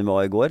situasjonen som den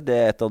var i går. Det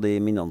er et av de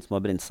minnene som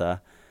har brent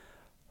seg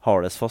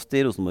hardest fast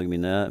i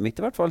Rosenborg-minnet mitt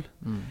i hvert fall.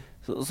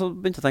 Så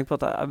begynte jeg å tenke på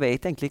at jeg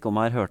vet egentlig ikke om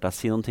jeg har hørt deg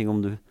si noen ting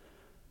om du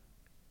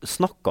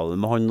snakket du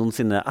med han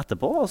noensinne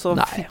etterpå? Altså,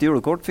 fikk du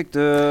julekort?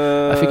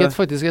 Jeg fikk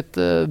faktisk et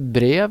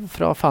brev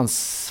fra fans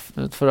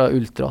fra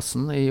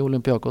Ultrasen i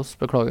Olympiakos.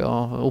 Beklager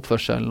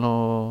oppførselen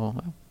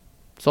og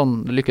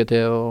sånn, lykke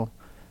til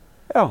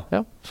og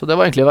Ja, så det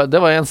var egentlig det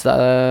var eneste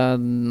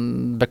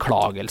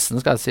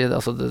beklagelsen, skal jeg si.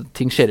 Altså,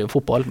 ting skjer jo i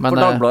fotball. Men,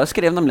 For Dagbladet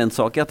skrev nemlig en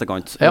sak i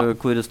etterkant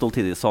hvor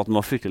Stoltidis sa at han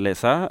var fryktelig lei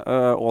seg,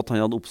 og at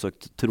han hadde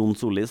oppsøkt Trond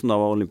Solli, som da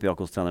var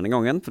Olympiakos-treneren den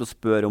gangen, for å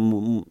spørre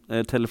om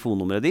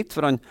telefonnummeret ditt,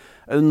 for han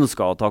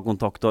ønsket å ta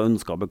kontakt og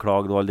ønsket å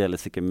beklage, det var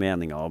aldeles ikke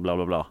meningen og bla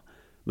bla bla.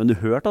 Men du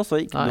hørte altså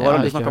ikke? Du har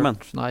aldri snakket med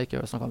han? Nei,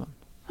 ikke snakket med han.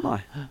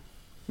 Nei.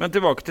 Men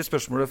tilbake til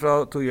spørsmålet fra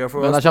Torgeir.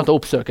 Men jeg kommer til å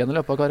oppsøke henne i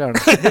løpet av karrieren.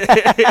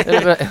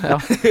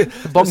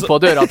 Bank på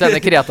døra til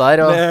denne Kreta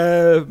her.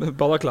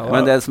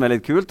 Men det som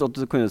litt kult, at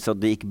du kunne si at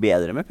det gikk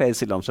bedre med Per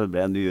Siljan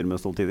Skjelbred enn du gjorde med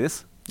Stoltidis.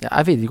 Ja,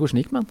 jeg vet ikke hvordan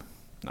det gikk, men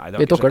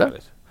vet dere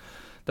det?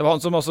 Det var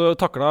han som også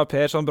taklet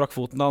Per, som brakk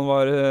foten. Han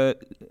var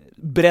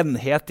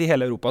brennhet i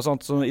hele Europa,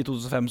 sant? Som i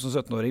 2005 som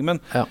 17-åring. Men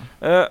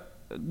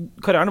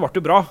karrieren ble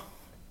jo bra.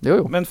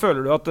 Jo. Men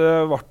føler du at det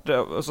ble...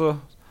 Altså,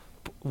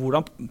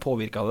 hvordan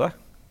påvirket det?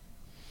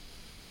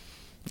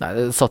 Nei,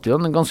 det satt jo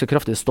en ganske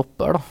kraftig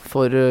stopper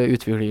for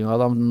utviklingen av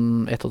de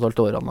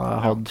 1,5 årene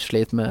jeg hadde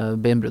slitt med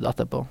beinbrudd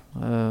etterpå.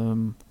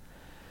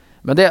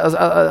 Men det,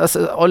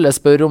 alle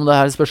spør om det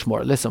her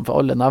spørsmålet, liksom, for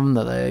alle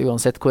nevner det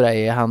uansett hvor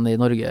jeg er hen i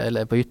Norge,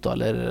 eller på hytta,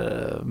 eller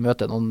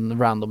møter noen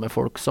randomme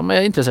folk som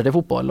er interessert i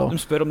fotball.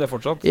 De spør om det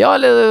fortsatt? Ja,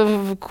 eller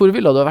hvor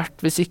ville du ha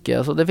vært hvis ikke?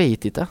 Altså, det vet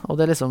jeg ikke. Og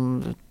det er liksom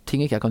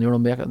ting jeg ikke kan gjøre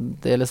noe med.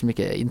 Det er liksom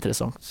ikke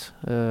interessant.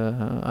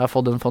 Jeg har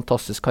fått en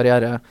fantastisk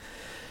karriere.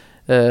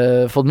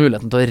 Fått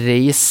muligheten til å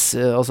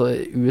reise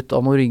ut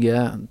av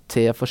Norge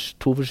til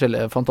 2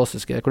 forskjellige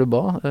fantastiske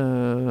klubber,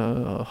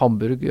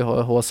 Hamburg,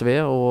 HSV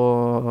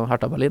og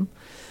Hertha Berlin,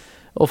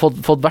 og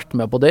fått vært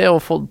med på det,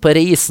 og på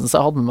reisen så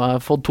jeg hadde med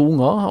meg fått 2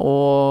 unger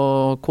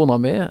og kona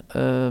mi,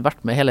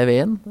 vært med hele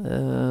veien,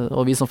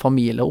 og vi som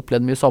familie har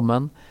opplevd mye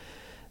sammen,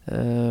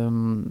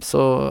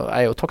 så jeg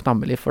er jo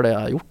takknemlig for det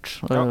jeg har gjort,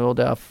 og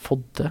det jeg har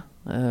fått til,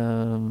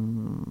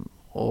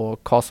 og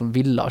hva som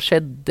ville ha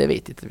skjedd, det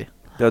vet ikke vi.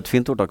 Det er et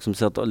fint ordtak som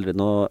sier at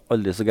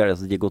aldri så gærent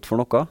at det ikke er godt for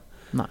noe.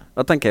 Nei.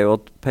 Jeg tenker jo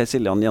at Per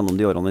Siljan gjennom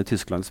de årene i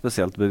Tyskland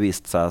spesielt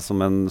beviste seg som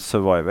en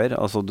survivor.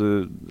 Altså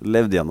du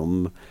levde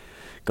gjennom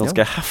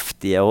ganske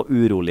heftige og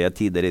urolige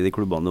tider i de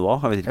klubbene du var.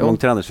 Jeg vet ikke hvor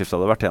mange trenerskifter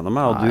du hadde vært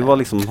gjennom. Og du var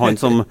liksom han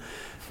som...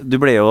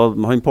 Du ble jo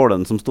han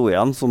Pålen som sto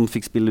igjen, som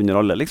fikk spille under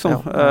alle,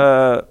 liksom.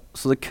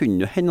 Så det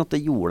kunne jo hende at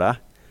det gjorde deg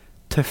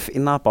tøff i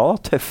nepa, da.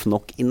 Tøff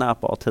nok i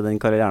nepa til den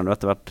karrieren du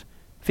etter hvert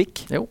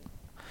fikk.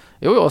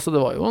 Jo, altså det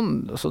var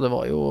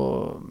jo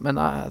men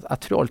jeg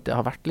tror alltid jeg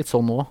har vært litt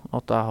sånn nå,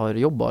 at jeg har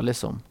jobbet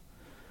liksom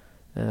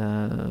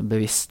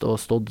bevisst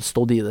og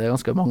stått i det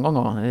ganske mange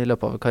ganger i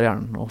løpet av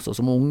karrieren, også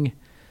som ung,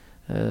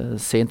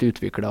 sent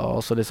utviklet,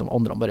 altså liksom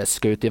andre bare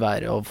skjøt i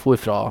været og for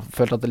fra,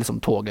 følte at det liksom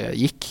toget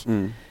gikk,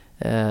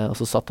 og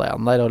så satt jeg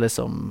igjen der og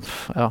liksom,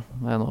 jeg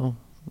er nå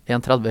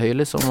 1,30 høy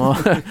liksom.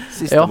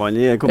 Siste mann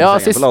i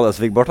kompisengen på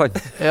Ladesvig Barth.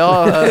 Ja,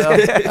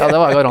 det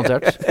var jeg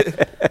garantert.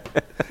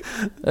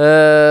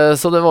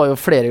 Så det var jo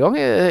flere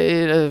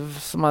ganger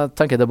som jeg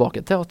tenker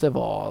tilbake til, at det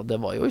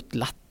var jo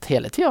ikke lett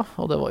hele tiden,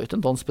 og det var jo ikke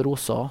en dans på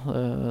rosa.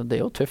 Det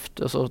er jo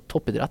tøft, altså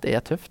toppidrett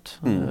er tøft.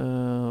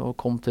 Å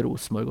komme til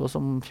Rosenborg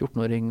som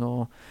 14-åring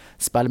og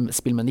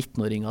spille med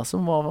 19-åringer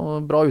som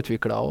var bra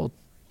utviklet og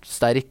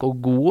sterk og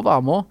god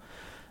var med.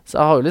 Så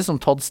jeg har jo liksom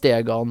tatt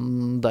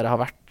stegene der jeg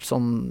har vært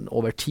sånn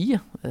over tid,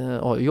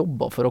 og har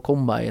jobbet for å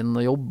komme meg inn,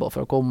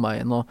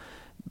 og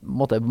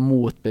måtte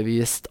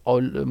motbevist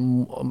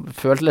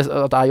følte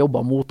at jeg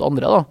jobbet mot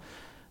andre da,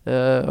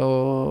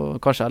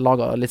 og kanskje jeg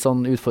laget litt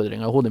sånn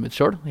utfordringer i hodet mitt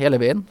selv hele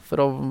veien for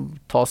å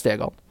ta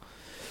stegene.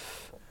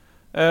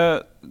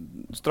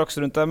 Straks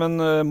rundt deg, men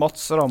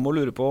Mats Ramo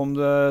lurer på om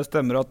det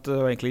stemmer at det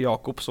var egentlig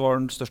Jakob som var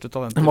den største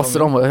talentet. Mats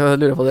Ramo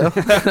lurer på det, ja.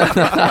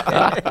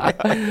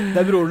 Det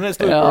er broren din,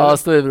 storebroren. Ja,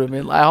 storebroren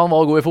min. Nei, han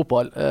var god i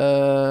fotball.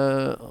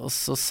 Og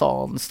så sa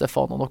han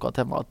Stefano noe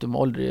til meg at du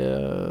må aldri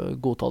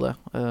godta det.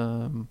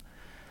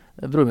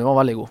 Broren min var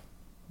veldig god,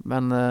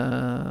 men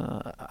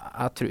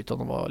jeg tror ikke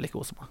han var like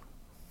god som meg.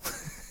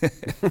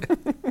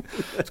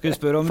 Skal vi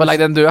spørre om... For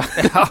legg den død.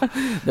 Ja.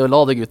 Det er jo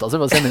ladegutta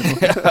som var sending nå.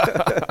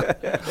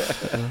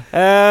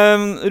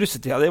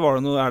 Russetida di, er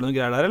det noe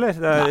greier der, eller?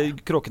 Det er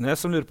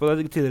Kråkenes som lurer på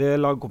det, tidligere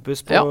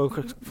lagkompis på... Ja.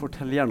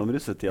 Fortell gjerne om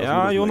russetida. Ja,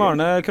 Jon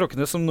Arne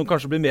Kråkenes som nå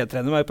kanskje blir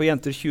medtrener med meg på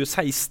Jenter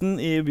 2016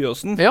 i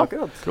Byåsen. Ja,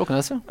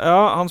 Kråkenes, ja.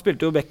 Ja, han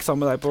spilte jo back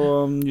sammen med deg på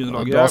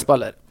juniorlaget. Bra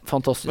spiller,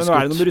 fantastisk. Men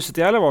er det noe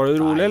russetida, eller var du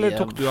rolig, eller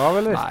tok du av,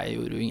 eller? Nei, jeg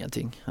gjorde jo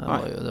ingenting.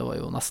 Det var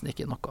jo nesten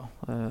ikke noe.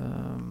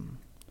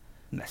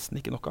 Nesten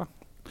ikke noe?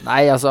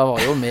 Nei, altså jeg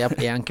var jo med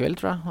på en kveld,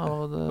 tror jeg.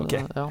 Og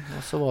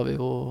og så var vi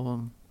jo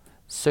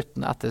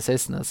 17 etter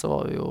 16, så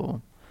var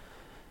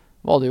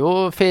det jo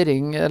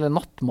feiring eller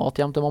nattmat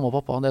hjem til mamma og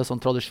pappa. Det er jo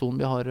sånn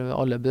tradisjon vi har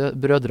alle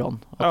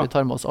brødrene, at vi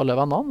tar med oss alle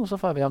vennene, og så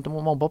får vi hjem til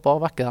mamma og pappa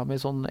og vekker dem i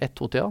sånn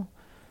 1-2-tida,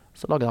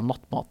 så lager de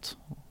nattmat.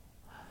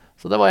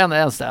 Så det var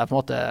eneste på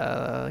en måte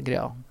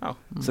greia. Ja.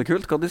 Så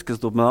kult, hva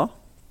diskes du opp med da?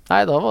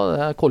 Nei, da var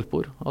det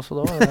koldtbord. Altså,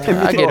 da var det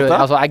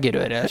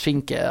eggerøre,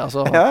 skinke.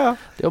 Altså, det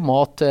er jo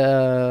mat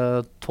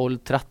til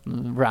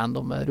 12-13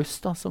 random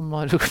rust da, som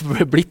har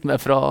blitt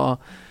med fra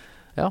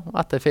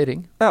etter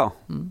feiring. Ja.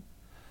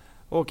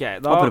 Ok,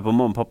 da... Apropos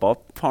mamma og pappa,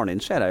 faren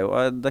din ser jeg jo,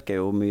 dekker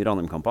jo mye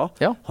Ranheim-kamper.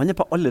 Ja. Han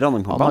på alle Han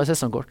Ranheim-kamper. har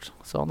sesongkort.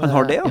 Så Han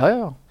har det, ja?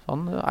 Ja.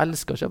 Han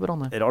elsker å kjøpe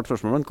Ranheim. Rart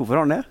spørsmål, men hvorfor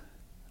har han det?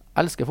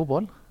 Elsker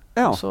fotball.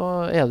 Ja. Så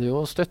er det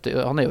jo støtte.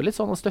 Han er jo litt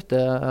sånn å støtte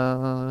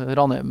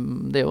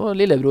Ranheim. Det er jo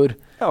lillebror.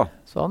 Ja.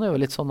 Så han er jo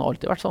litt sånn,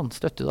 alltid vært sånn,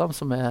 støtte dem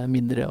som er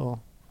mindre og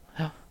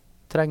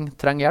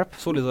trenger hjelp.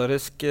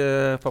 Solidarisk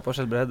pappa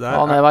Skjelbred der.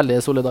 Han er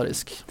veldig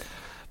solidarisk.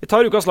 Vi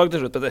tar ukas lag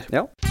til slutt, Petter.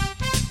 Ja.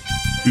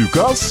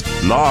 Ukas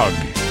lag.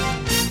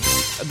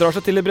 Drar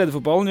seg til i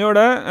breddefotballen, gjør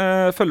det.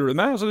 Følger du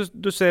med? Altså,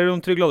 du ser noen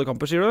Trygg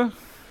Ladekamper, sier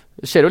du?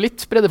 Ser jo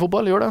litt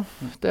breddefotball, gjør det.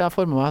 Det jeg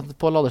får med meg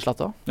på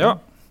Ladesletta. Ja.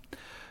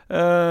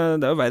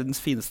 Det er jo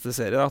verdens fineste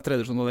serie, da.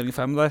 Tredjevisjon avdeling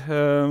 5 der.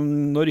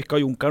 Nå rykka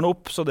Junkeren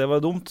opp, så det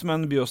var dumt,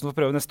 men Byåsen får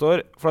prøve neste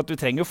år. For at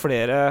vi trenger jo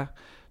flere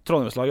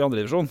Trondheimslag i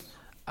andre divisjon.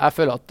 Jeg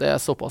føler at det er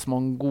såpass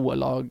mange gode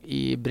lag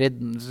i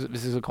bredden,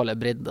 hvis vi skal kalle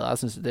det bredde.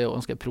 Jeg synes det er jo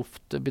ganske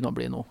proft det begynner å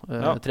bli nå.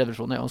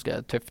 Tredjevisjon er ganske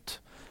tøft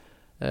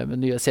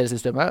med nye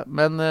seriesystemet.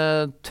 Men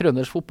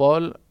trøndersk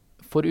fotball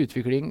for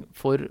utvikling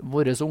for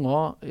våre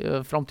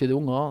unger, fremtidige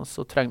unger,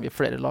 så trenger vi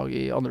flere lag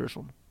i andre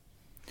divisjon.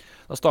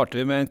 Da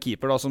starter vi med en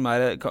keeper da, som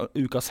er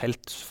ukas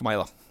helt for meg,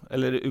 da.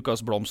 Eller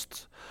ukas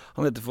blomst.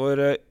 Han heter for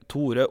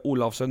Tore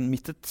Olavsson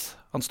Mittet.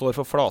 Han står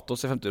for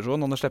Flatås i 5.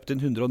 divisjon. Han har slept inn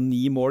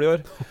 109 mål i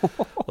år.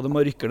 Og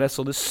de rykker ned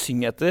så det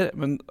synger etter.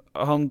 Men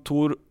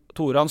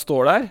Tore han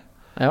står der.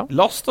 Ja.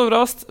 Last og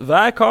vrast,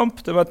 hver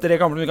kamp. Det var 3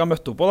 kamper de ikke har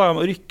møtt opp på. Da.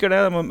 De rykker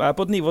ned. De er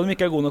på et nivå de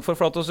ikke er gode nok for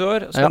Flatås i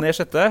år. Skal ned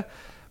 6.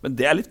 Men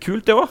det er litt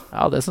kult, det også.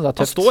 Ja, det synes jeg er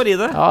tøft. Han står i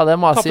det. Ja, det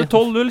må jeg si. Tappet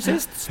 12-0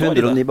 sist.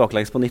 109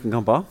 baklengs på 19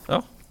 kamper.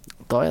 Ja.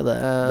 Da er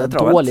det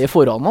dårlig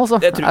foran, altså.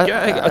 Jeg tror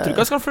ikke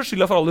jeg skal få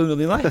skylda for alle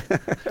 109, nei.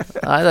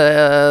 Nei,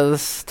 jeg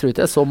tror ikke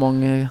det er så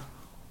mange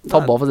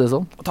tabber, for å si det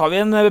sånn. Da tar vi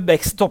en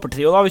Becks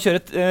toppertrio da. Vi kjører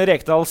et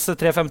Rekdals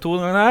 3-5-2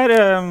 her.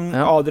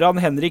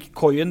 Adrian Henrik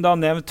Koyen, da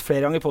nevnt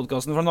flere ganger i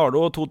podcasten fra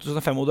Nardo,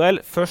 2005-modell.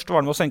 Først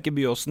var han med å senke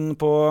Byåsen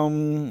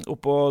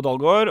opp på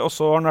Dalgård, og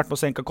så har han vært med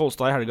å senke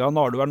Kolstad i helga.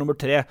 Nardo er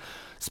nummer 3.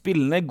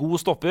 Spillende,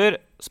 god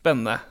stopper,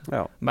 spennende.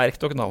 Ja.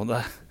 Merk dere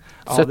navnet.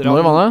 17 år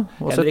var det?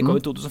 Henrik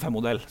Koyen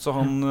 2005-modell, så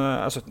han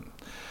er 17.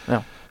 Ja.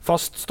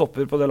 Fast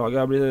stopper på det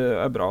laget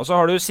er bra. Så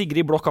har du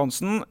Sigrid Blokk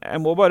Hansen.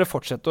 Jeg må bare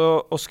fortsette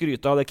å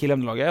skryte av det Kiel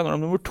Emne-laget. Når de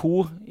er nummer 2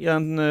 i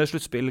den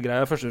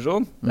sluttspillgreia i første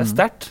divisjon. Det er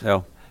sterkt. Ja.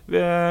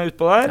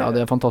 Utpå der. Ja,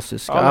 det er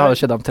fantastisk. Jeg har jo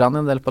sett dem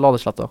trene en del på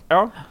Ladesletta.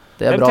 Ja.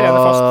 Det er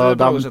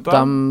bra.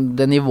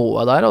 Det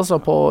nivået der,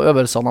 altså, på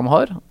øvelsene de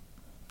har,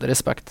 det er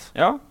respekt.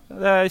 Ja,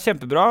 det er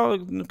kjempebra.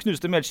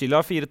 Knuste Medskila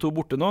 4-2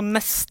 borte nå.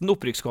 Nesten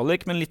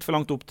opprykkskvalik, men litt for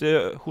langt opp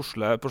til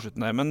Horsle på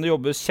slutten her. Men det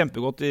jobbes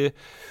kjempegodt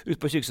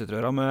ut på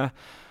Kyrksæterøra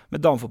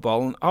med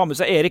damefotballen. Har med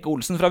seg Erik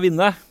Olsen fra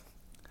Vinne.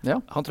 Ja.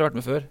 Han tror jeg har vært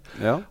med før.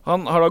 Ja.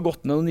 Han har da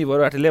gått ned noen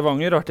nivåer, vært i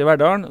Levanger, vært i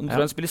Verdalen. Nå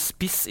tror jeg han spiller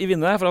spiss i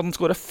Vinne, for at han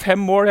skårer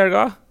 5 mål i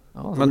helga.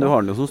 Ja, men du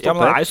har den jo som stopper. Ja,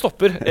 men han er jo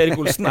stopper. Erik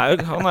Olsen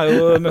han er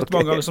jo møtt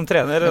mange ganger som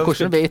trener.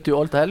 Hvordan vet du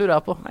alt det her, lurer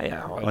jeg på? Nei,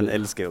 han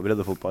elsker jo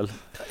breddefotball.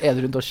 Er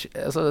du rundt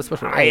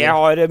Nei,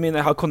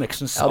 jeg har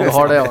connections. Ja, du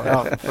har det, ja.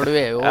 For du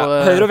er jo...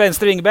 Høyre og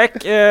venstre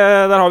wingback.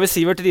 Der har vi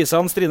Sivert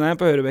Risan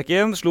Strindheim på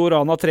høyrebekken. Slo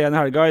Rana 3 i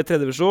helga i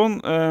 3. divisjon.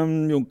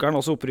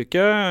 Junkeren også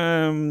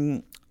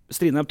opprykket.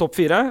 Strindheim topp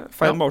 4.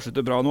 Feil med å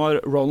avslutte bra. Nå har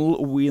Ronald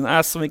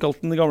Weenass, som vi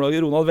kalte den gamle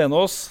dagen, Ronald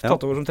Venås,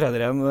 tatt over som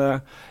trener igjen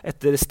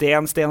etter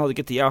Sten. Sten hadde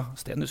ikke tida.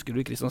 Sten, husker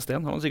du Kristian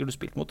Sten? Han hadde sikkert du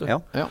spilt mot, du.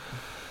 Ja.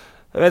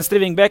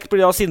 Venstre wingback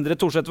blir da Sindre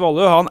Thorseth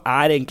Vallø. Han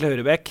er egentlig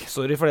høyreback.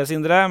 Sorry for det,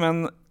 Sindre,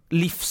 men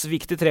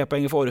livsviktig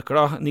 3-poenger for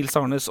Orkla. Nils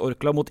Arnes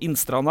Orkla mot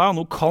Innstranda.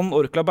 Nå kan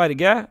Orkla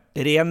berge.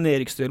 Ren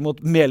nedrykksduell mot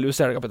Melhus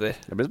i helga, Petter.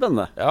 Det blir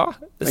spennende. Ja,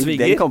 det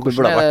svinger. Den kampen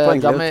burde ha vært på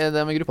egentlig. De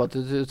er gruppa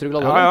til Trygg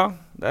Lade? Ja.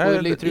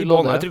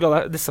 Trygg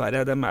Lade.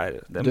 Dessverre, de er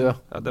døde.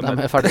 Ja, de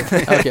er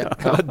ferdige. Okay.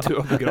 Døde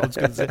og begravd,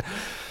 skulle jeg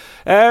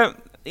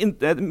si.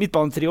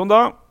 Midtbanetrioen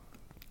da.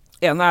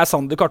 Ene er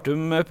Sander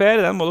Kartum,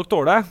 Per. Den må dere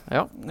tåle.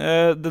 Ja.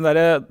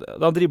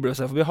 Da dribler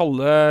seg forbi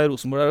halve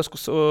Rosenborg der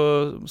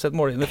og sett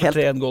målene for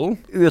 3-1-gålen.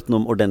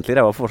 Utenom ordentlig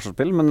ræva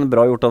forsvarsspill, men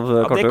bra gjort av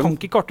Kartum. Det kan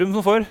ikke Kartum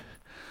som får.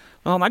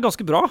 Men han er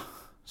ganske bra.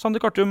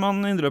 Sander Kartum, han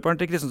innløperen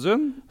til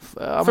Kristiansund.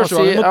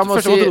 Første gang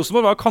mot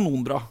Rosenborg var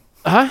kanonbra.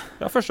 Hæ?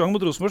 Ja, første gang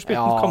mot Rosenborg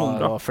spilte han kanonbra.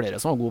 Ja, det var flere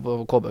som var gode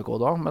på KBK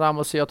da. Men jeg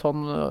må si at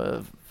han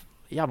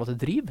jævla til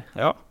driv.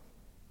 Ja.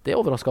 Det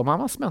overrasket meg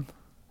mest, men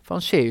for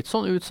han ser ikke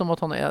sånn ut som at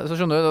han er. Så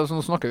skjønner du,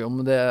 nå snakker vi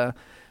om det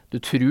du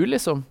tror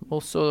liksom.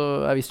 Og så,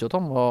 jeg visste jo at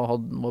han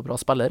var bra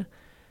spiller.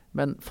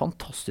 Men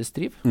fantastisk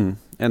driv.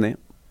 Enig.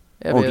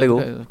 Ordentlig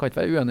god. Kan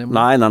ikke være uenig med.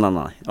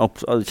 Nei.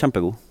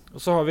 Kjempegod. Og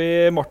så har vi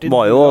Martin.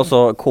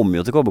 Kom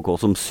jo til KBK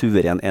som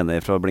suveren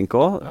ener fra Blink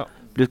også. Ja.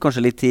 Blitt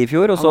kanskje litt tid i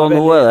fjor, og så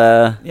nå er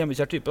det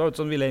hjemmekjær type da,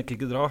 så han ville egentlig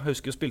ikke dra. Jeg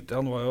husker jo spilte,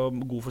 han var jo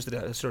god for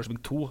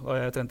Strørsving 2 da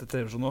jeg trente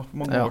televisjon nå,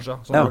 mange år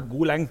siden, så han har vært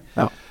god lenge.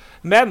 Ja.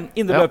 Men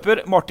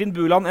inneløper Martin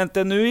Buland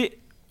NTNU,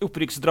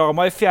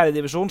 opprykksdrama i 4.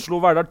 divisjon,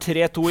 slo Verdal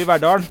 3-2 i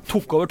Verdalen,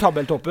 tok over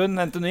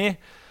tabelltoppen NTNU,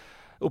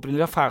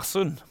 opprinnelig av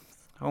Færsund,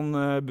 han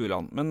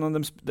Buland. Men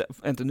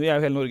NTNU er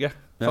jo hele Norge,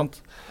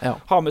 sant? Ja.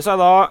 Har med seg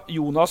da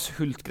Jonas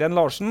Hultgren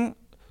Larsen,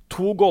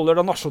 2 goller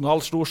da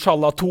National slo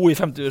Sjalla 2 i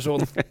 5.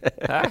 divisjon.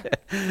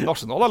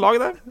 National har lag,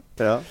 det.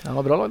 Ja, det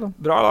var bra lag, da.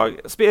 Bra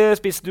lag.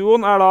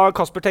 Spissduoen er da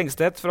Kasper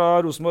Tengstedt fra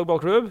Rosenborg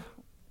ballklubb.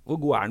 Hvor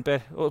god er han,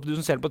 Per? Og du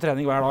som ser på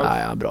trening hver dag. Nei,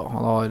 ja, bra.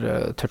 Han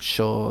har touch,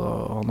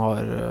 og han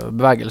har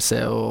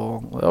bevegelse,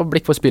 og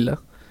blikk for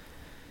spillet.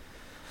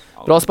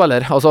 Bra spiller.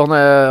 Altså,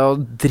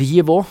 han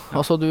driver også.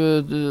 Altså,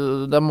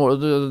 det er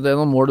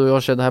noen mål du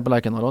har sett her på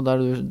Lerkendal også,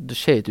 der det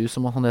ser ikke ut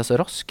som at han er så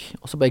rask,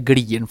 og så bare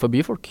glir han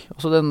forbi folk.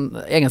 Altså, den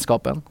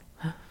egenskapen.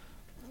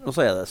 Og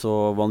så er det så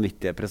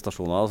vanvittige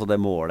prestasjoner. Altså det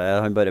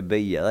målet han bare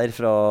bøyer der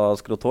fra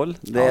skrått hold.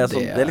 Det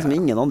er liksom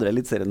ingen andre i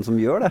Eliteserien som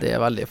gjør det. Det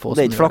er veldig få som gjør det.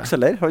 Det er ikke flaks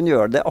heller. Han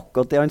gjør det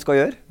akkurat det han skal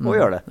gjøre, og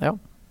gjør det. Ja.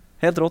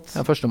 Helt rått.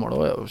 Ja, første målet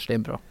var jo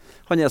steinbra.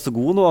 Han er så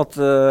god nå at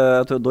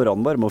jeg tror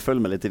Doran bare må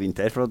følge med litt i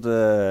vinter, for at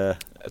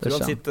jeg tror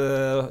han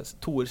sitter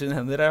toer sine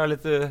hender.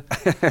 Jeg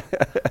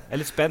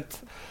er litt spent.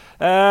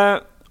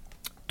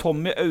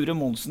 Tommy Aure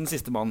Monsen,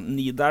 siste mann,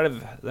 Nidelv.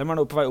 De er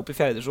nå på vei opp i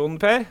 4. divisjon,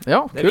 Per.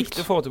 Ja, det er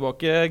viktig å få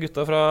tilbake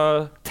gutta fra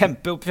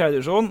Tempe opp i 4.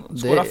 divisjon.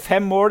 Skåret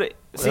 5 mål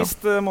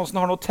sist. Monsen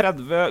har nå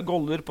 30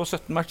 goller på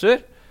 17 matcher.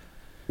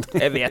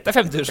 Jeg vet det er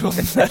 5. divisjon.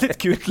 Det er litt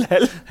kult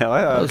lell.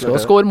 Du skal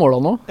skåre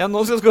målene nå. Ja,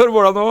 nå skal jeg skåre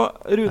målene nå.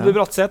 Rune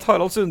Bratseth,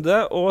 Harald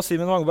Sunde og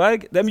Simen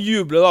Wangberg. De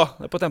jubler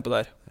da, på Tempe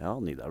der. Ja,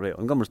 Nidelv er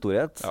jo en gammel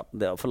storhet. Ja.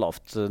 Det er for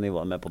lavt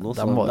nivå med på nå.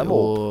 De var jo,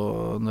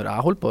 når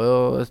jeg holdt på,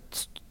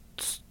 et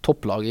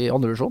topplag i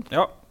 2. divisjon.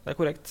 Ja, det er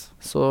korrekt.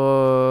 Så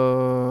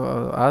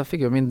jeg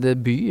fikk jo min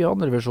debut i 2.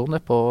 divisjon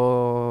nede på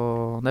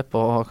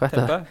hva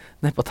heter det?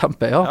 Nede på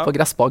Tempe, ja. På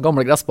gressbanen,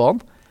 gamle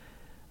gressbanen.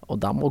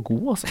 Og de var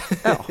gode, altså.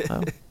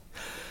 Ja.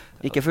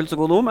 Ikke fullt så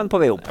god nå, men på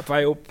vei opp. På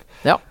vei opp.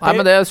 Ja,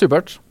 men det er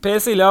supert.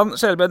 Per Siljan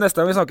Skjelbred, neste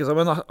gang vi snakker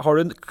sammen, har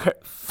du en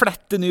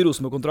flette ny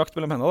Rosenborg-kontrakt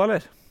mellom hendene,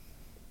 eller?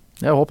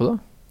 Jeg håper det.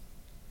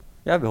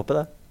 Ja, vi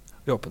håper det.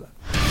 Vi håper det.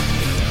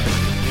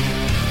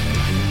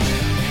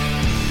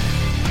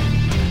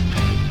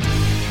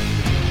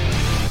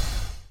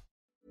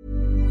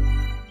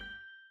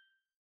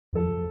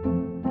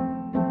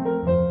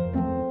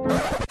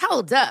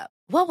 Hold up.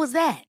 What was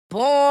that?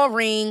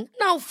 Boring.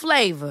 No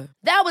flavor.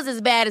 That was as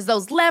bad as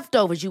those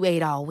leftovers you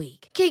ate all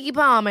week. Keke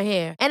Palmer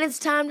here, and it's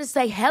time to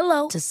say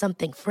hello to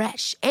something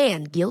fresh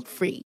and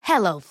guilt-free.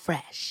 Hello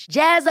Fresh.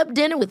 Jazz up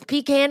dinner with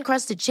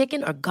pecan-crusted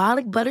chicken or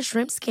garlic butter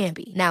shrimp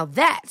scampi. Now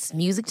that's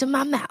music to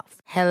my mouth.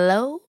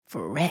 Hello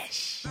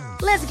Fresh.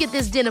 Let's get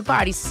this dinner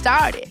party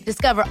started.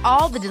 Discover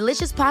all the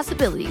delicious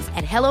possibilities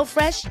at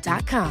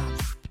HelloFresh.com.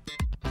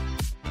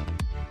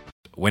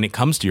 When it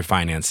comes to your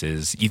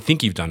finances, you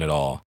think you've done it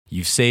all.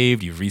 You've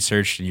saved, you've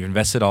researched, and you've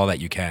invested all that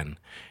you can.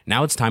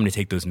 Now it's time to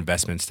take those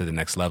investments to the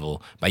next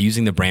level by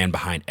using the brand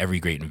behind every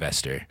great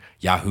investor,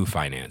 Yahoo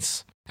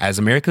Finance. As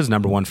America's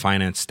 #1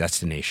 finance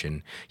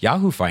destination,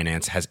 Yahoo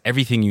Finance has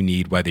everything you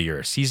need, whether you're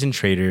a seasoned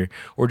trader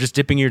or just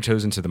dipping your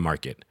toes into the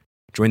market.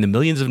 Join the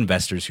millions of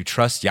investors who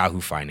trust Yahoo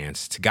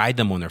Finance to guide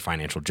them on their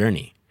financial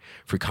journey.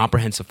 For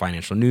comprehensive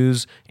financial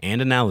news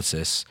and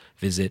analysis,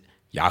 visit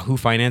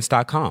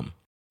yahoofinance.com,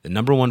 the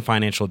 #1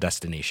 financial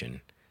destination,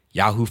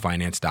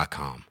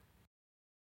 yahoofinance.com.